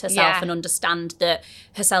accept herself and understand that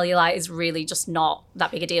her cellulite is really just not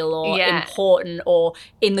that big a deal or important, or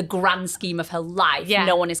in the grand scheme of her life,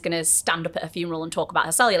 no one is going to stand up at her funeral and talk about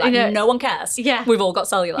her cellulite. No one cares. Yeah. We've all got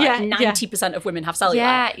cellulite. 90% of women have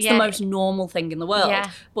cellulite. It's the most normal thing in the world.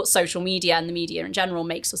 But social media and the media in general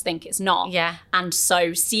makes us think it's not. And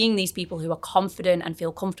so seeing these people who are confident and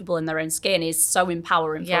feel comfortable in their own skin is so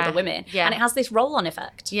empowering for other women. And it has this roll-on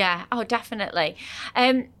effect. Yeah. Oh, definitely.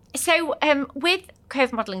 So with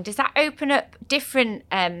curve modelling, does that open up different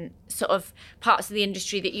sort of parts of the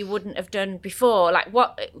industry that you wouldn't have done before? Like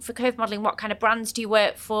for curve modelling, what kind of brands do you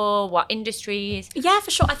work for? What industries? Yeah,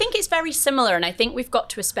 for sure. I think it's very similar, and I think we've got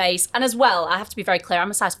to a space, and as well, I have to be very clear,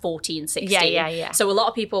 I'm a size 14, 16. Yeah. So a lot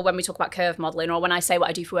of people, when we talk about curve modelling, or when I say what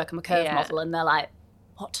I do for work, I'm a curve model, and they're like,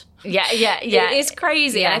 what? Yeah. It's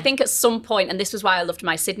crazy. And I think at some point, and this was why I loved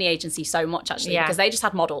my Sydney agency so much, actually, because they just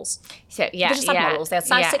had models. So they just had models. They had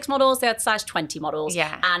size 6 models, they had size 20 models.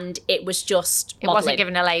 And it was just modelling. It wasn't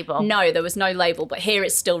given a label. No, there was no label. But here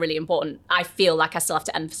it's still really important. I feel like I still have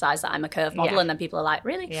to emphasize that I'm a curve model, and then people are like,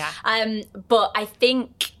 really? Yeah. But I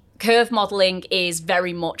think curve modelling is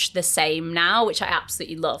very much the same now, which I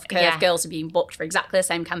absolutely love. Curve girls are being booked for exactly the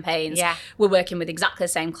same campaigns. Yeah. We're working with exactly the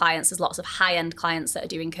same clients. There's lots of high-end clients that are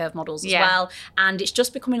doing curve models as well. And it's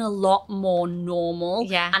just becoming a lot more normal.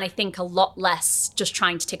 Yeah. And I think a lot less just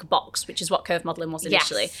trying to tick a box, which is what curve modelling was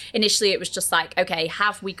initially. Yes. Initially, it was just like, okay,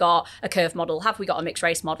 have we got a curve model? Have we got a mixed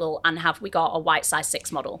race model? And have we got a white size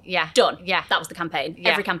 6 model? Yeah. Done. Yeah. That was the campaign. Yeah.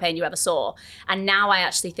 Every campaign you ever saw. And now I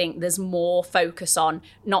actually think there's more focus on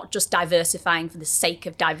not just diversifying for the sake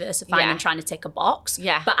of diversifying and trying to tick a box,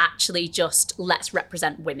 but actually just let's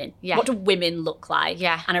represent women. Yeah. What do women look like?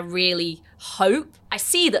 Yeah. And I really hope, I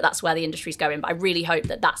see that that's where the industry's going, but I really hope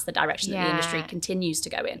that that's the direction that the industry continues to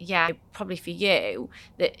go in. Yeah, probably for you,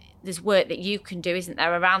 that there's work that you can do, isn't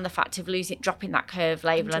there, around the fact of dropping that curve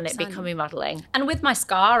label 100%. And it becoming modelling. And with my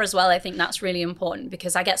scar as well, I think that's really important,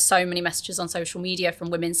 because I get so many messages on social media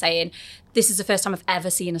from women saying, this is the first time I've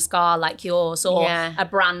ever seen a scar like yours, or a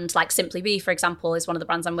brand like Simply Be, for example, is one of the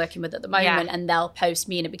brands I'm working with at the moment, and they'll post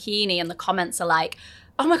me in a bikini and the comments are like,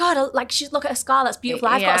 oh my God, like, look at a scar, that's beautiful.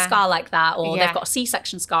 I've got a scar like that, or they've got a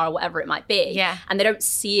C-section scar, or whatever it might be. Yeah. And they don't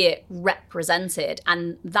see it represented.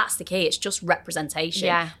 And that's the key. It's just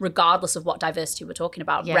representation, regardless of what diversity we're talking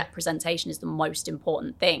about. Representation is the most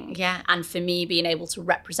important thing. Yeah. And for me, being able to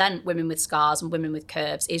represent women with scars and women with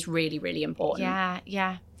curves is really, really important.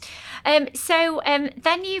 Yeah. So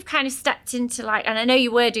then you've kind of stepped into, like, and I know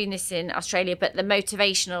you were doing this in Australia, but the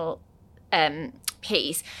motivational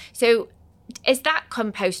piece. So is that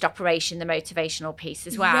compost operation the motivational piece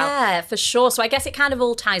as well? Yeah, for sure. So I guess it kind of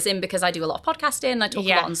all ties in, because I do a lot of podcasting. I talk a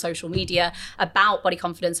lot on social media about body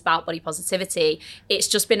confidence, about body positivity. It's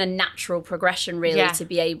just been a natural progression, really, to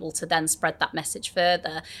be able to then spread that message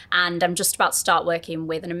further. And I'm just about to start working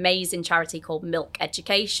with an amazing charity called Milk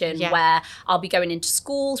Education, where I'll be going into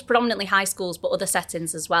schools, predominantly high schools, but other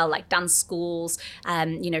settings as well, like dance schools,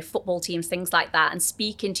 football teams, things like that, and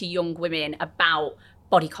speaking to young women about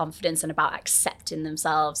body confidence and about accepting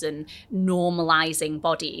themselves and normalizing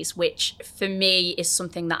bodies, which for me is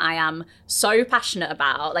something that I am so passionate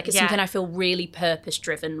about. Like, it's something I feel really purpose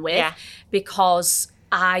driven with, because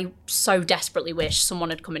I so desperately wish someone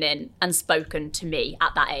had come in and spoken to me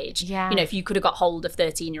at that age. You know, if you could have got hold of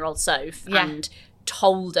 13-year-old Sophie and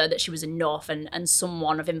told her that she was enough, and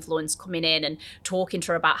someone of influence coming in and talking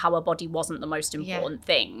to her about how her body wasn't the most important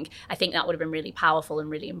thing, I think that would have been really powerful and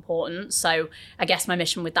really important. So I guess my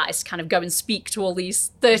mission with that is to kind of go and speak to all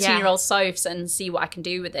these 13-year-old Sophies and see what I can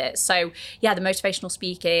do with it. So yeah, the motivational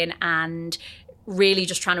speaking and really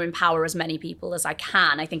just trying to empower as many people as I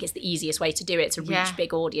can. I think it's the easiest way to do it, to reach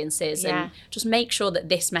big audiences and just make sure that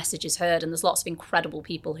this message is heard. And there's lots of incredible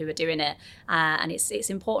people who are doing it, and it's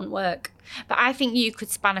important work. But I think you could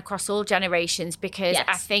span across all generations, because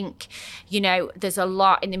I think, you know, there's a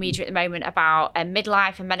lot in the media at the moment about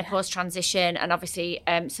midlife and menopause transition, and obviously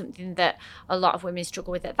something that a lot of women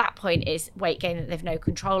struggle with at that point is weight gain that they've no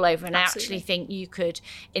control over. And I actually think you could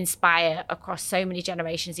inspire across so many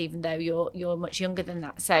generations, even though you're much younger than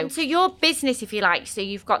that. So your business, if you like, so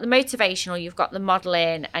you've got the motivational, you've got the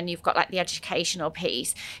modelling, and you've got like the educational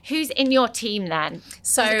piece. Who's in your team then?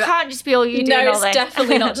 So it can't just be all you doing all this. No, it's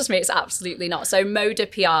definitely not just me. It's absolutely not. So Moda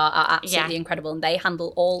PR are absolutely incredible, and they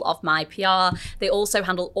handle all of my PR. They also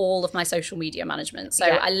handle all of my social media management. So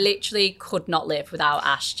I literally could not live without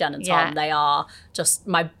Ash, Jen and Tom. They are just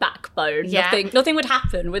my backbone. Nothing would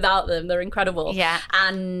happen without them. They're incredible.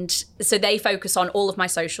 And so they focus on all of my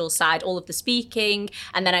social side, all of the speaking.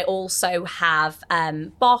 And then I also have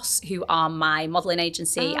Boss, who are my modelling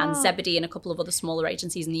agency, and Zebedee and a couple of other smaller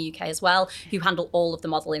agencies in the UK as well, who handle all of the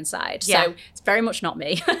modelling side. So it's very much not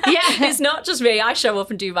me. It's not just me. I show up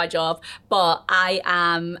and do my job, but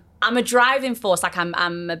I'm a driving force. Like,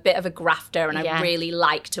 I'm a bit of a grafter, and I really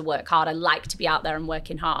like to work hard. I like to be out there and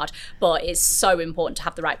working hard, but it's so important to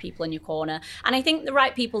have the right people in your corner. And I think the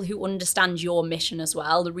right people who understand your mission as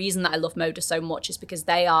well. The reason that I love Moda so much is because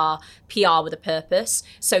they are PR with a purpose.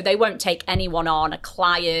 So they won't take anyone on, a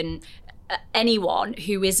client, anyone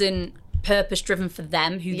who isn't purpose-driven for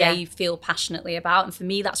them, who they feel passionately about. And for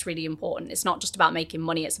me, that's really important. It's not just about making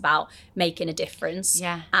money, it's about making a difference.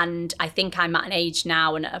 And I think I'm at an age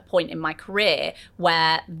now and at a point in my career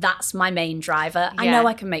where that's my main driver. I know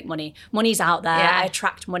I can make money. Money's out there. I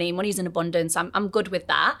attract money. Money's in abundance. I'm good with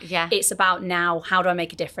that. It's about now, how do I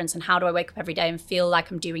make a difference, and how do I wake up every day and feel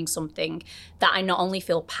like I'm doing something that I not only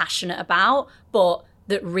feel passionate about, but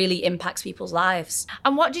that really impacts people's lives.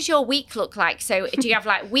 And what does your week look like? So do you have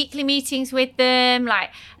like weekly meetings with them? Like,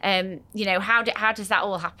 you know, how does that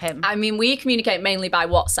all happen? I mean, we communicate mainly by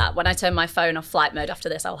WhatsApp. When I turn my phone off flight mode after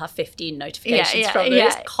this, I'll have 15 notifications from them.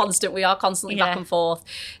 It's constant. We are constantly back and forth,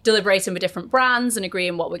 deliberating with different brands and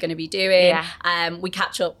agreeing what we're going to be doing. We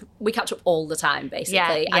catch up all the time,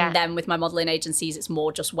 basically. And then with my modelling agencies, it's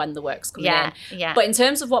more just when the work's coming in. But in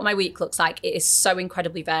terms of what my week looks like, it is so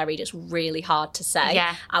incredibly varied. It's really hard to say.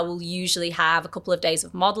 I will usually have a couple of days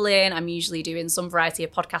of modelling. I'm usually doing some variety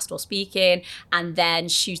of podcast or speaking, and then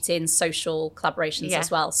shooting social collaborations as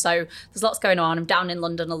well. So there's lots going on. I'm down in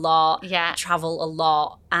London a lot, travel a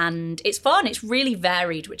lot, and it's fun. It's really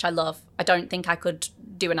varied, which I love. I don't think I could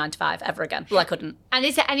do a 9-to-5 ever again. Well, I couldn't. And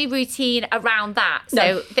is there any routine around that?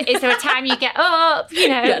 So is there a time you get up? You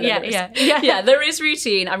know, there is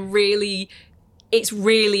routine. It's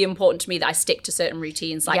really important to me that I stick to certain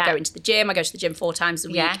routines, like going to the gym. I go to the gym 4 times a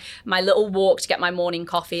week. My little walk to get my morning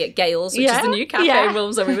coffee at Gales, which is the new cafe in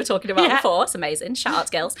Wilmslow we were talking about before. It's amazing. Shout out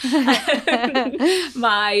to Gales.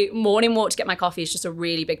 My morning walk to get my coffee is just a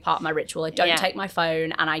really big part of my ritual. I don't take my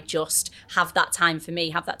phone, and I just have that time for me,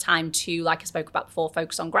 have that time to, like I spoke about before,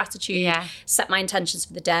 focus on gratitude, set my intentions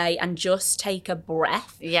for the day, and just take a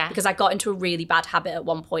breath. Because I got into a really bad habit at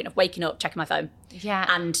one point of waking up, checking my phone.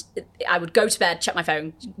 And I would go to bed, check my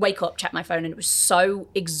phone, wake up, check my phone, and it was so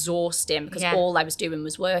exhausting because all I was doing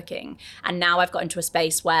was working. And now I've got into a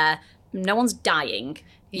space where no one's dying.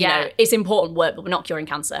 You know, it's important work, but we're not curing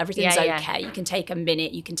cancer. Everything's okay. You can take a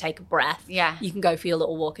minute, you can take a breath. You can go for your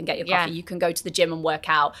little walk and get your coffee. You can go to the gym and work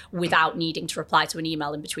out without needing to reply to an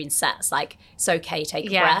email in between sets. Like, it's okay, take a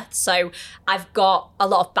breath. So I've got a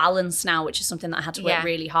lot of balance now, which is something that I had to work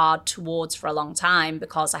really hard towards for a long time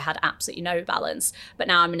because I had absolutely no balance. But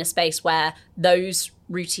now I'm in a space where those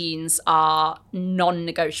routines are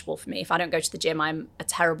non-negotiable for me. If I don't go to the gym, I'm a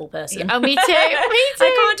terrible person. Oh, me too.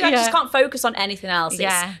 I just can't focus on anything else.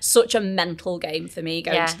 It's such a mental game for me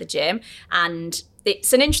going to the gym. And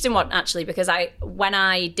it's an interesting one, actually, because when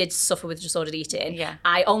I did suffer with disordered eating,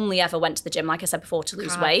 I only ever went to the gym, like I said before, to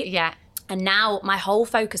lose weight. And now my whole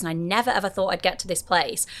focus, and I never ever thought I'd get to this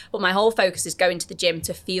place, but my whole focus is going to the gym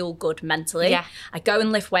to feel good mentally. Yeah. I go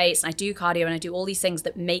and lift weights and I do cardio and I do all these things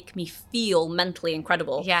that make me feel mentally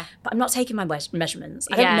incredible. Yeah. But I'm not taking my measurements.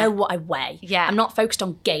 I don't know what I weigh. Yeah. I'm not focused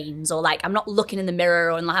on gains, or like I'm not looking in the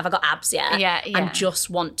mirror and like, have I got abs yet? Yeah. I just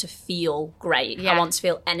want to feel great. Yeah. I want to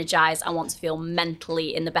feel energized. I want to feel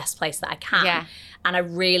mentally in the best place that I can. Yeah. And I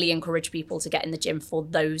really encourage people to get in the gym for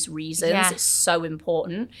those reasons. Yeah. It's so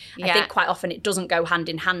important. Yeah. I think quite often it doesn't go hand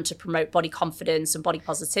in hand to promote body confidence and body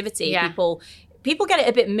positivity. Yeah. People get it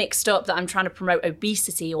a bit mixed up that I'm trying to promote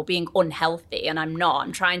obesity or being unhealthy, and I'm not.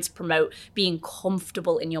 I'm trying to promote being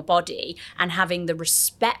comfortable in your body and having the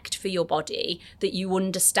respect for your body, that you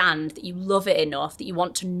understand, that you love it enough, that you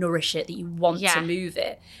want to nourish it, that you want to move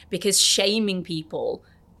it. Because shaming people,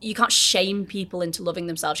 you can't shame people into loving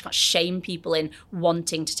themselves. You can't shame people in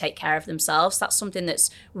wanting to take care of themselves. That's something that's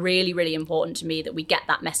really, really important to me, that we get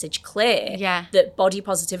that message clear. Yeah. That body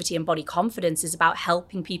positivity and body confidence is about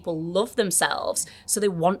helping people love themselves so they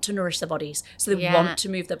want to nourish their bodies, so they want to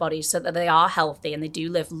move their bodies, so that they are healthy and they do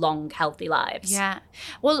live long, healthy lives. Yeah.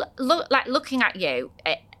 Well, looking at you,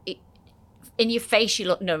 in your face you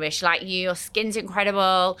look nourished, like your skin's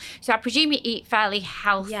incredible. So I presume you eat fairly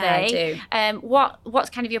healthy. Yeah, I do.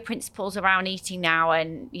 What's kind of your principles around eating now,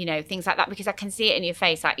 and things like that? Because I can see it in your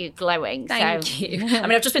face, like you're glowing. Thank you. I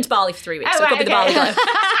mean, I've just been to Bali for 3 weeks, so it right, could be the Bali glow.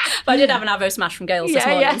 But I did have an avo smash from Gales this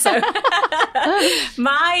morning. So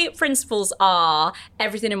my principles are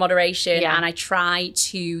everything in moderation, and I try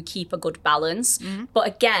to keep a good balance. But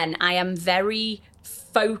again, I am very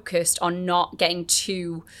focused on not getting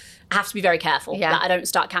too... I have to be very careful that I don't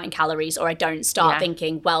start counting calories, or I don't start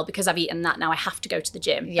thinking, well, because I've eaten that, now I have to go to the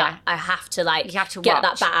gym. Yeah. I have to watch. get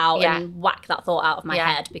that bat out and whack that thought out of my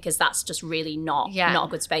head, because that's just really not a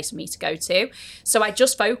good space for me to go to. So I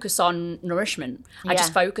just focus on nourishment. I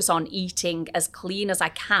just focus on eating as clean as I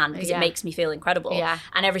can, because it makes me feel incredible. Yeah.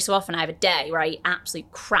 And every so often I have a day where I eat absolute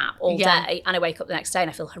crap all day, and I wake up the next day and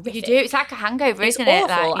I feel horrific. You do. It's like a hangover, isn't it? It's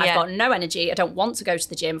awful. awful. I've got no energy. I don't want to go to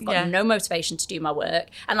the gym. I've got no motivation to do my work.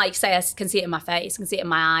 And like say, I can see it in my face, I can see it in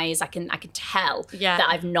my eyes, I can tell that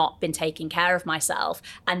I've not been taking care of myself,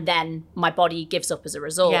 and then my body gives up as a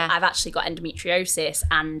result. I've actually got endometriosis,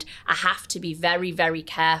 and I have to be very, very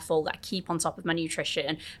careful that I keep on top of my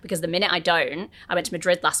nutrition, because the minute I don't, I went to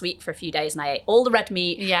Madrid last week for a few days and I ate all the red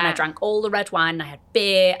meat and I drank all the red wine and I had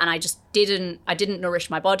beer, and I just didn't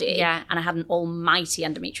nourish my body, and I had an almighty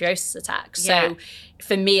endometriosis attack. So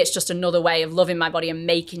for me, it's just another way of loving my body and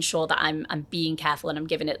making sure that I'm being careful and I'm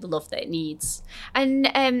giving it the love that it needs.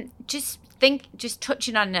 And just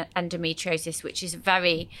touching on endometriosis, which is a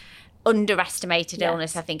very underestimated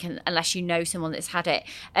illness, I think, unless you know someone that's had it.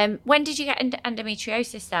 When did you get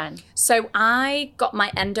endometriosis then? So I got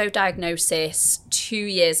my endo diagnosis 2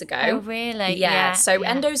 years ago. Oh, really? So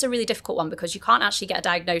endo's a really difficult one, because you can't actually get a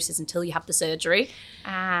diagnosis until you have the surgery.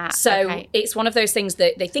 It's one of those things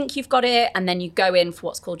that they think you've got it, and then you go in for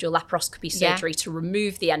what's called your laparoscopy surgery to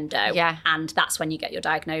remove the endo, and that's when you get your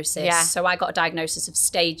diagnosis. So I got a diagnosis of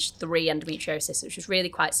stage 3 endometriosis, which was really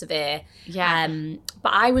quite severe.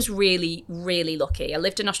 But I was really, really lucky. I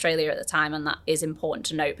lived in Australia at the time, and that is important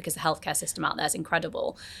to note, because the healthcare system out there is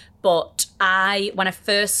incredible. But when I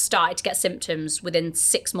first started to get symptoms, within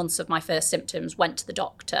 6 months of my first symptoms, went to the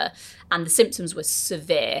doctor, and the symptoms were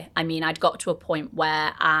severe. I mean, I'd got to a point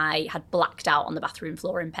where I had blacked out on the bathroom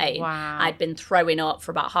floor in pain. Wow. I'd been throwing up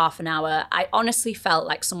for about half an hour. I honestly felt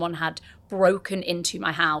like someone had broken into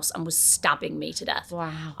my house and was stabbing me to death.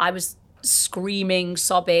 Wow. I was screaming,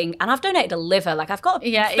 sobbing, and I've donated a liver. Like, I've got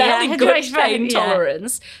fairly good pain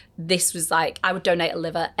tolerance. This was like, I would donate a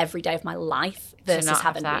liver every day of my life versus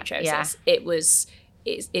having endometriosis.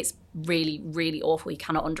 It's really, really awful. You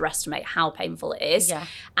cannot underestimate how painful it is.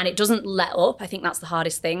 And it doesn't let up. I think that's the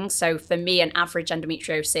hardest thing. So for me, an average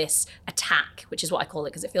endometriosis attack, which is what I call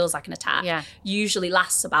it because it feels like an attack, usually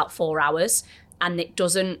lasts about 4 hours. And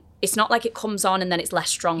it's not like it comes on and then it's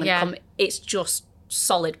less strong. It's just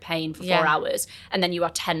solid pain for 4 hours, and then you are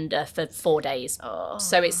tender for 4 days.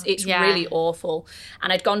 So it's really awful.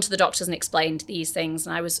 And I'd gone to the doctors and explained these things,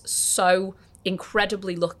 and I was so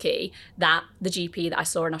incredibly lucky that the GP that I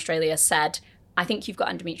saw in Australia said, I think you've got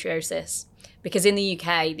endometriosis. Because in the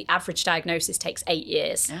UK, the average diagnosis takes 8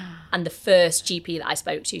 years. And the first GP that I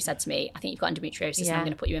spoke to said to me, I think you've got endometriosis and I'm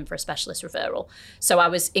going to put you in for a specialist referral. So I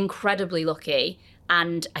was incredibly lucky.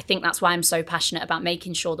 And I think that's why I'm so passionate about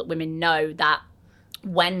making sure that women know that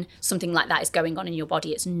when something like that is going on in your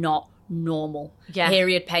body, it's not normal.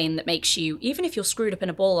 Period pain that makes you, even if you're screwed up in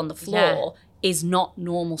a ball on the floor, is not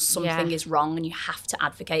normal. Something is wrong, and you have to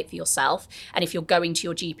advocate for yourself. And if you're going to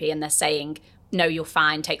your GP and they're saying, no, you're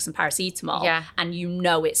fine, take some paracetamol, Yeah. and you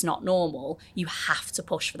know it's not normal, you have to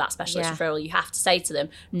push for that specialist referral. You have to say to them,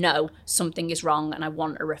 no, something is wrong and I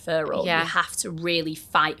want a referral. Yeah. You have to really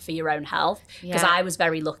fight for your own health. Because I was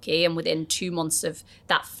very lucky, and within 2 months of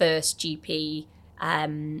that first GP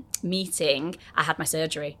meeting, I had my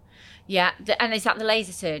surgery. Yeah, and is that the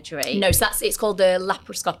laser surgery? No, so it's called the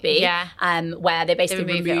laparoscopy, Yeah. where they basically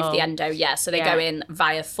remove remove the endo. Yeah, so they go in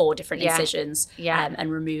via 4 different incisions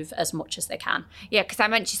and remove as much as they can. Yeah, because I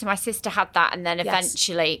mentioned, so my sister had that, and then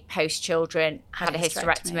eventually, post-children, had a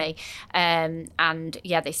hysterectomy. And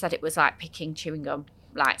they said it was like picking chewing gum.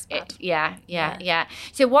 Like it, yeah.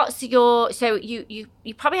 So what's your? So you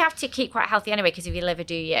probably have to keep quite healthy anyway because of your liver,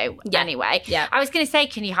 do you? Yeah. Anyway, yeah. I was going to say,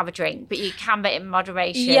 can you have a drink? But you can, but in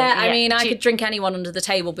moderation. Yeah, I mean, I could drink anyone under the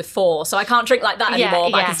table before, so I can't drink like that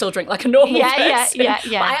anymore. But I can still drink like a normal person. Yeah.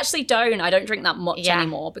 But I actually don't. I don't drink that much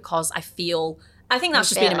anymore because I think that's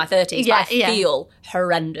just been in my 30s, but I feel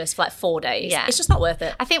horrendous for like 4 days. Yeah. It's just not worth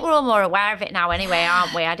it. I think we're all more aware of it now anyway,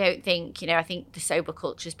 aren't we? I don't think, I think the sober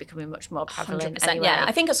culture is becoming much more prevalent 100%, anyway. Yeah,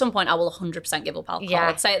 I think at some point I will 100% give up alcohol. Yeah.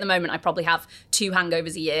 I'd say at the moment I probably have 2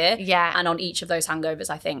 hangovers a year. Yeah. And on each of those hangovers,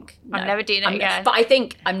 I think, no, I'm never doing it again. But I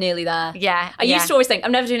think I'm nearly there. Yeah. I used to always think,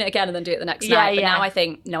 I'm never doing it again and then do it the next night. But now I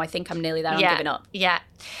think, no, I think I'm nearly there. I'm giving up. Yeah.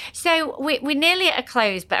 So we're nearly at a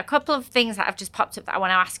close, but a couple of things that have just popped up that I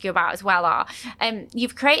want to ask you about as well are,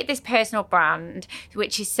 you've created this personal brand,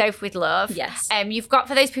 which is Sophie with Love. Yes. You've got,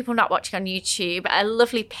 for those people not watching on YouTube, a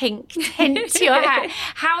lovely pink tint to your hair.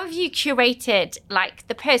 How have you curated like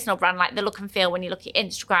the personal brand, like the look and feel when you look at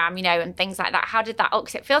Instagram, and things like that? How did that look?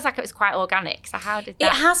 Because it feels like it was quite organic. So how did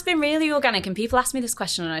that? It has been really organic, and people ask me this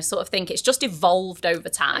question and I sort of think it's just evolved over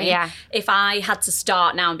time. Yeah. If I had to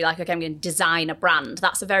start now and be like, okay, I'm going to design a brand,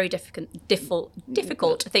 that's a very difficult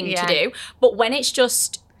thing to do. But when it's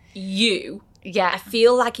just you, I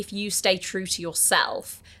feel like if you stay true to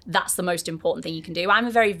yourself, that's the most important thing you can do. I'm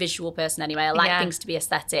a very visual person anyway. I like things to be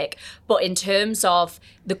aesthetic. But in terms of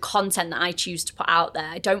the content that I choose to put out there,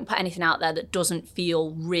 I don't put anything out there that doesn't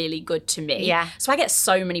feel really good to me. Yeah. So I get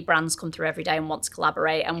so many brands come through every day and want to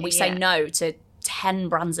collaborate, and we say no to 10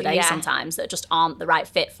 brands a day sometimes that just aren't the right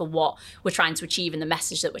fit for what we're trying to achieve and the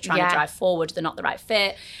message that we're trying to drive forward. They're not the right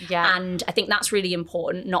fit. Yeah. And I think that's really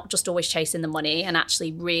important, not just always chasing the money, and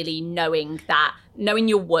actually really knowing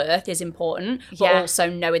your worth is important, but also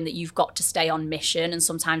knowing that you've got to stay on mission. And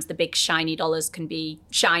sometimes the big shiny dollars can be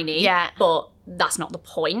shiny, but that's not the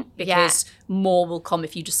point, because more will come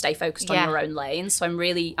if you just stay focused on your own lane. So I'm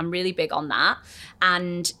really big on that.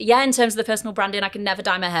 And in terms of the personal branding, I can never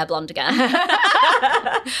dye my hair blonde again.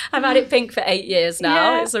 I've had it pink for 8 years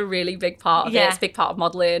now. It's a really big part of it. It's a big part of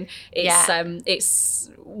modelling. It's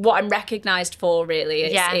what I'm recognised for, really.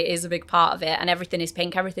 It is a big part of it. And everything is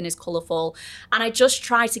pink, everything is colourful. And I just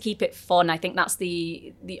try to keep it fun. I think that's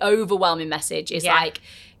the overwhelming message is like,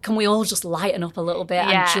 can we all just lighten up a little bit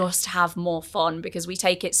and just have more fun? Because we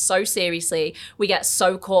take it so seriously. We get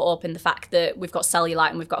so caught up in the fact that we've got cellulite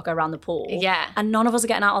and we've got to go around the pool. Yeah. And none of us are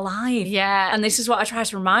getting out alive. Yeah. And this is what I try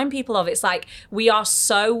to remind people of. It's like we are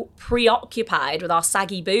so preoccupied with our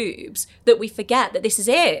saggy boobs that we forget that this is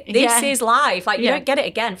it. This is life. Like, you don't get it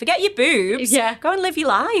again. Forget your boobs. Yeah. Go and live your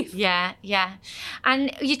life. Yeah, yeah.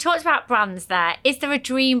 And you talked about brands there. Is there a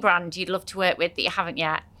dream brand you'd love to work with that you haven't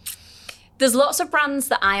yet? There's lots of brands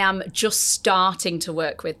that I am just starting to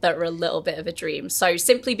work with that are a little bit of a dream. So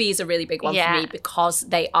Simply Be is a really big one for me because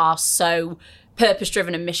they are so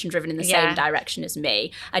purpose-driven and mission-driven in the same direction as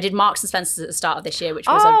me. I did Marks and Spencer's at the start of this year, which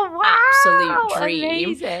was an absolute dream.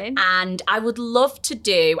 Amazing. And I would love to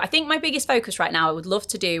do, I think my biggest focus right now, I would love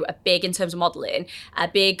to do a big, in terms of modelling, a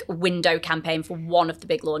big window campaign for one of the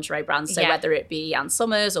big lingerie brands. So whether it be Ann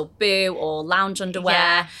Summers or Boo or lounge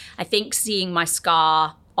underwear, I think seeing my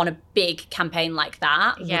scar on a big campaign like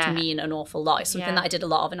that would mean an awful lot. It's something that I did a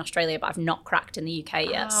lot of in Australia, but I've not cracked in the UK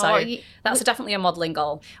yet. So that's definitely a modelling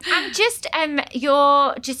goal. And just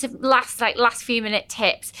your last few minute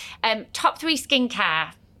tips. Top 3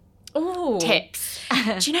 skincare tips.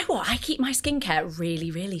 Do you know what? I keep my skincare really,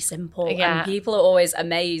 really simple. And people are always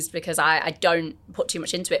amazed because I don't put too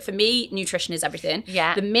much into it. For me, nutrition is everything.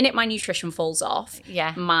 Yeah. The minute my nutrition falls off,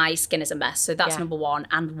 my skin is a mess. So that's number 1.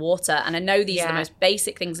 And water. And I know these are the most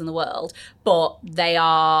basic things in the world, but they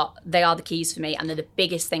are the keys for me. And they're the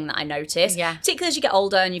biggest thing that I notice. Yeah. Particularly as you get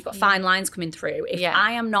older and you've got fine lines coming through. If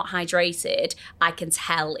I am not hydrated, I can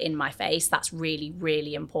tell in my face. That's really,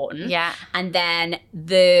 really important. Yeah. And then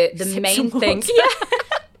the main thing.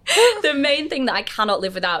 The main thing that I cannot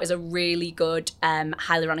live without is a really good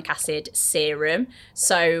hyaluronic acid serum.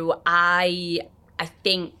 So I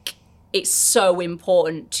think it's so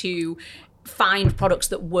important to find products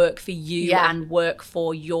that work for you and work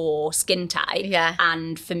for your skin type. Yeah.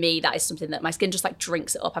 And for me, that is something that my skin just like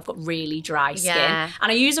drinks it up. I've got really dry skin. Yeah.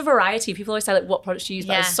 And I use a variety. People always say like, what products do you use?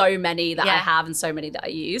 But there's so many that I have and so many that I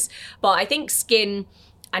use. But I think skin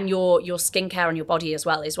and your skincare on your body as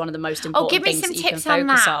well is one of the most important things that you can focus on. Give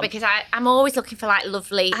me some tips on that, because I'm always looking for like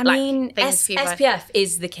lovely things for you. SPF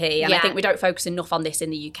is the key, and I think we don't focus enough on this in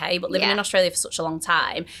the UK, but living in Australia for such a long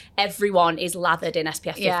time, everyone is lathered in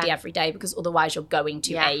SPF 50 every day, because otherwise you're going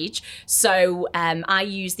to age. So I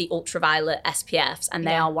use the ultraviolet SPFs, and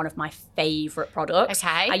they are one of my favourite products.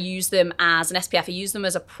 Okay. I use them as an SPF. I use them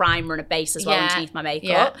as a primer and a base as well underneath my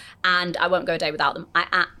makeup, and I won't go a day without them. I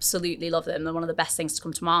absolutely love them. They're one of the best things to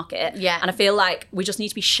come to market. Yeah. And I feel like we just need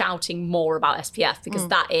to be shouting more about SPF, because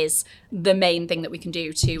that is the main thing that we can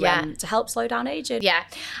do to help slow down aging. Yeah.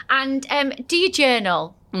 And do you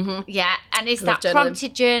journal? Mm-hmm. Yeah. And is that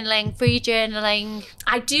prompted journaling, free journaling?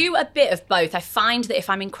 I do a bit of both. I find that if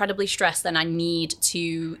I'm incredibly stressed, then I need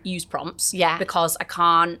to use prompts, because I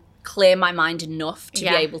can't clear my mind enough to be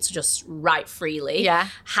able to just write freely. Yeah.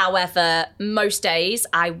 However, most days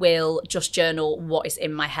I will just journal what is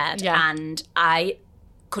in my head, and I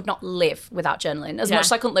could not live without journaling. As much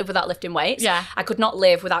as I couldn't live without lifting weights, I could not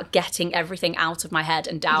live without getting everything out of my head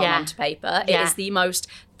and down onto paper. It is the most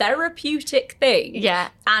therapeutic thing. Yeah.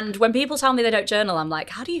 And when people tell me they don't journal, I'm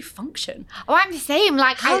like, how do you function? Oh, I'm the same.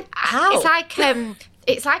 Like, how?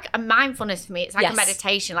 It's like a mindfulness for me. It's like a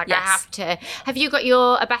meditation. Like I have to. Have you got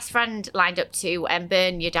a best friend lined up to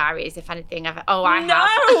burn your diaries if anything? I have.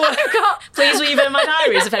 Please will you burn my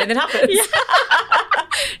diaries if anything happens?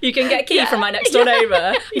 You can get a key from my next door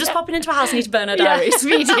neighbour. I'm just popping into a house and need to burn her diaries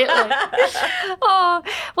immediately. Oh,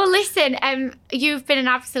 well, listen, you've been an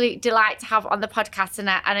absolute delight to have on the podcast, and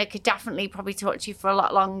I could definitely probably talk to you for a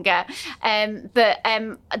lot longer. But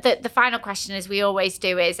the final question, as we always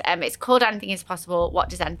do, is it's called Anything is Possible. What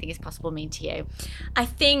does anything is possible mean to you? I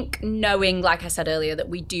think knowing, like I said earlier, that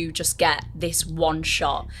we do just get this one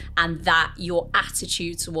shot, and that your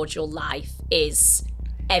attitude towards your life is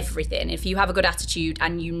everything. If you have a good attitude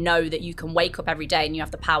and you know that you can wake up every day and you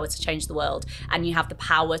have the power to change the world, and you have the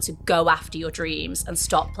power to go after your dreams and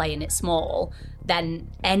stop playing it small, then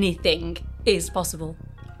anything is possible.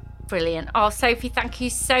 Brilliant. Oh, Sophie, thank you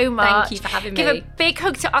so much. Thank you for having me. Give a big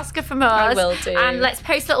hug to Oscar from us. I will do. And let's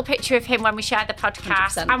post a little picture of him when we share the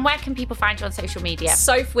podcast. 100%. And where can people find you on social media?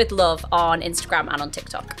 Sophie with Love on Instagram and on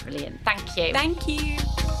TikTok. Brilliant. Thank you. Thank you.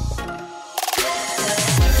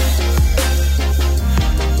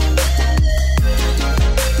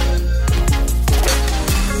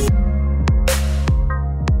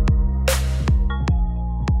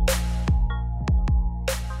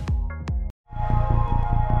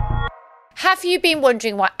 Have you been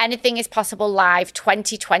wondering what Anything is Possible Live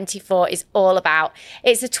 2024 is all about?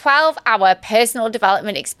 It's a 12-hour personal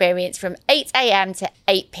development experience from 8 a.m. to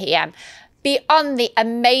 8 p.m. Beyond the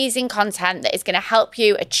amazing content that is going to help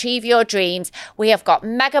you achieve your dreams, we have got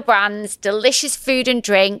mega brands, delicious food and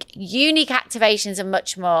drink, unique activations, and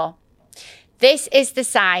much more. This is the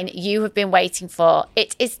sign you have been waiting for.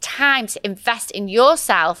 It is time to invest in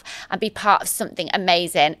yourself and be part of something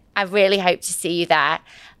amazing. I really hope to see you there.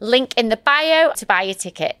 Link in the bio to buy your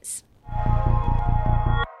tickets.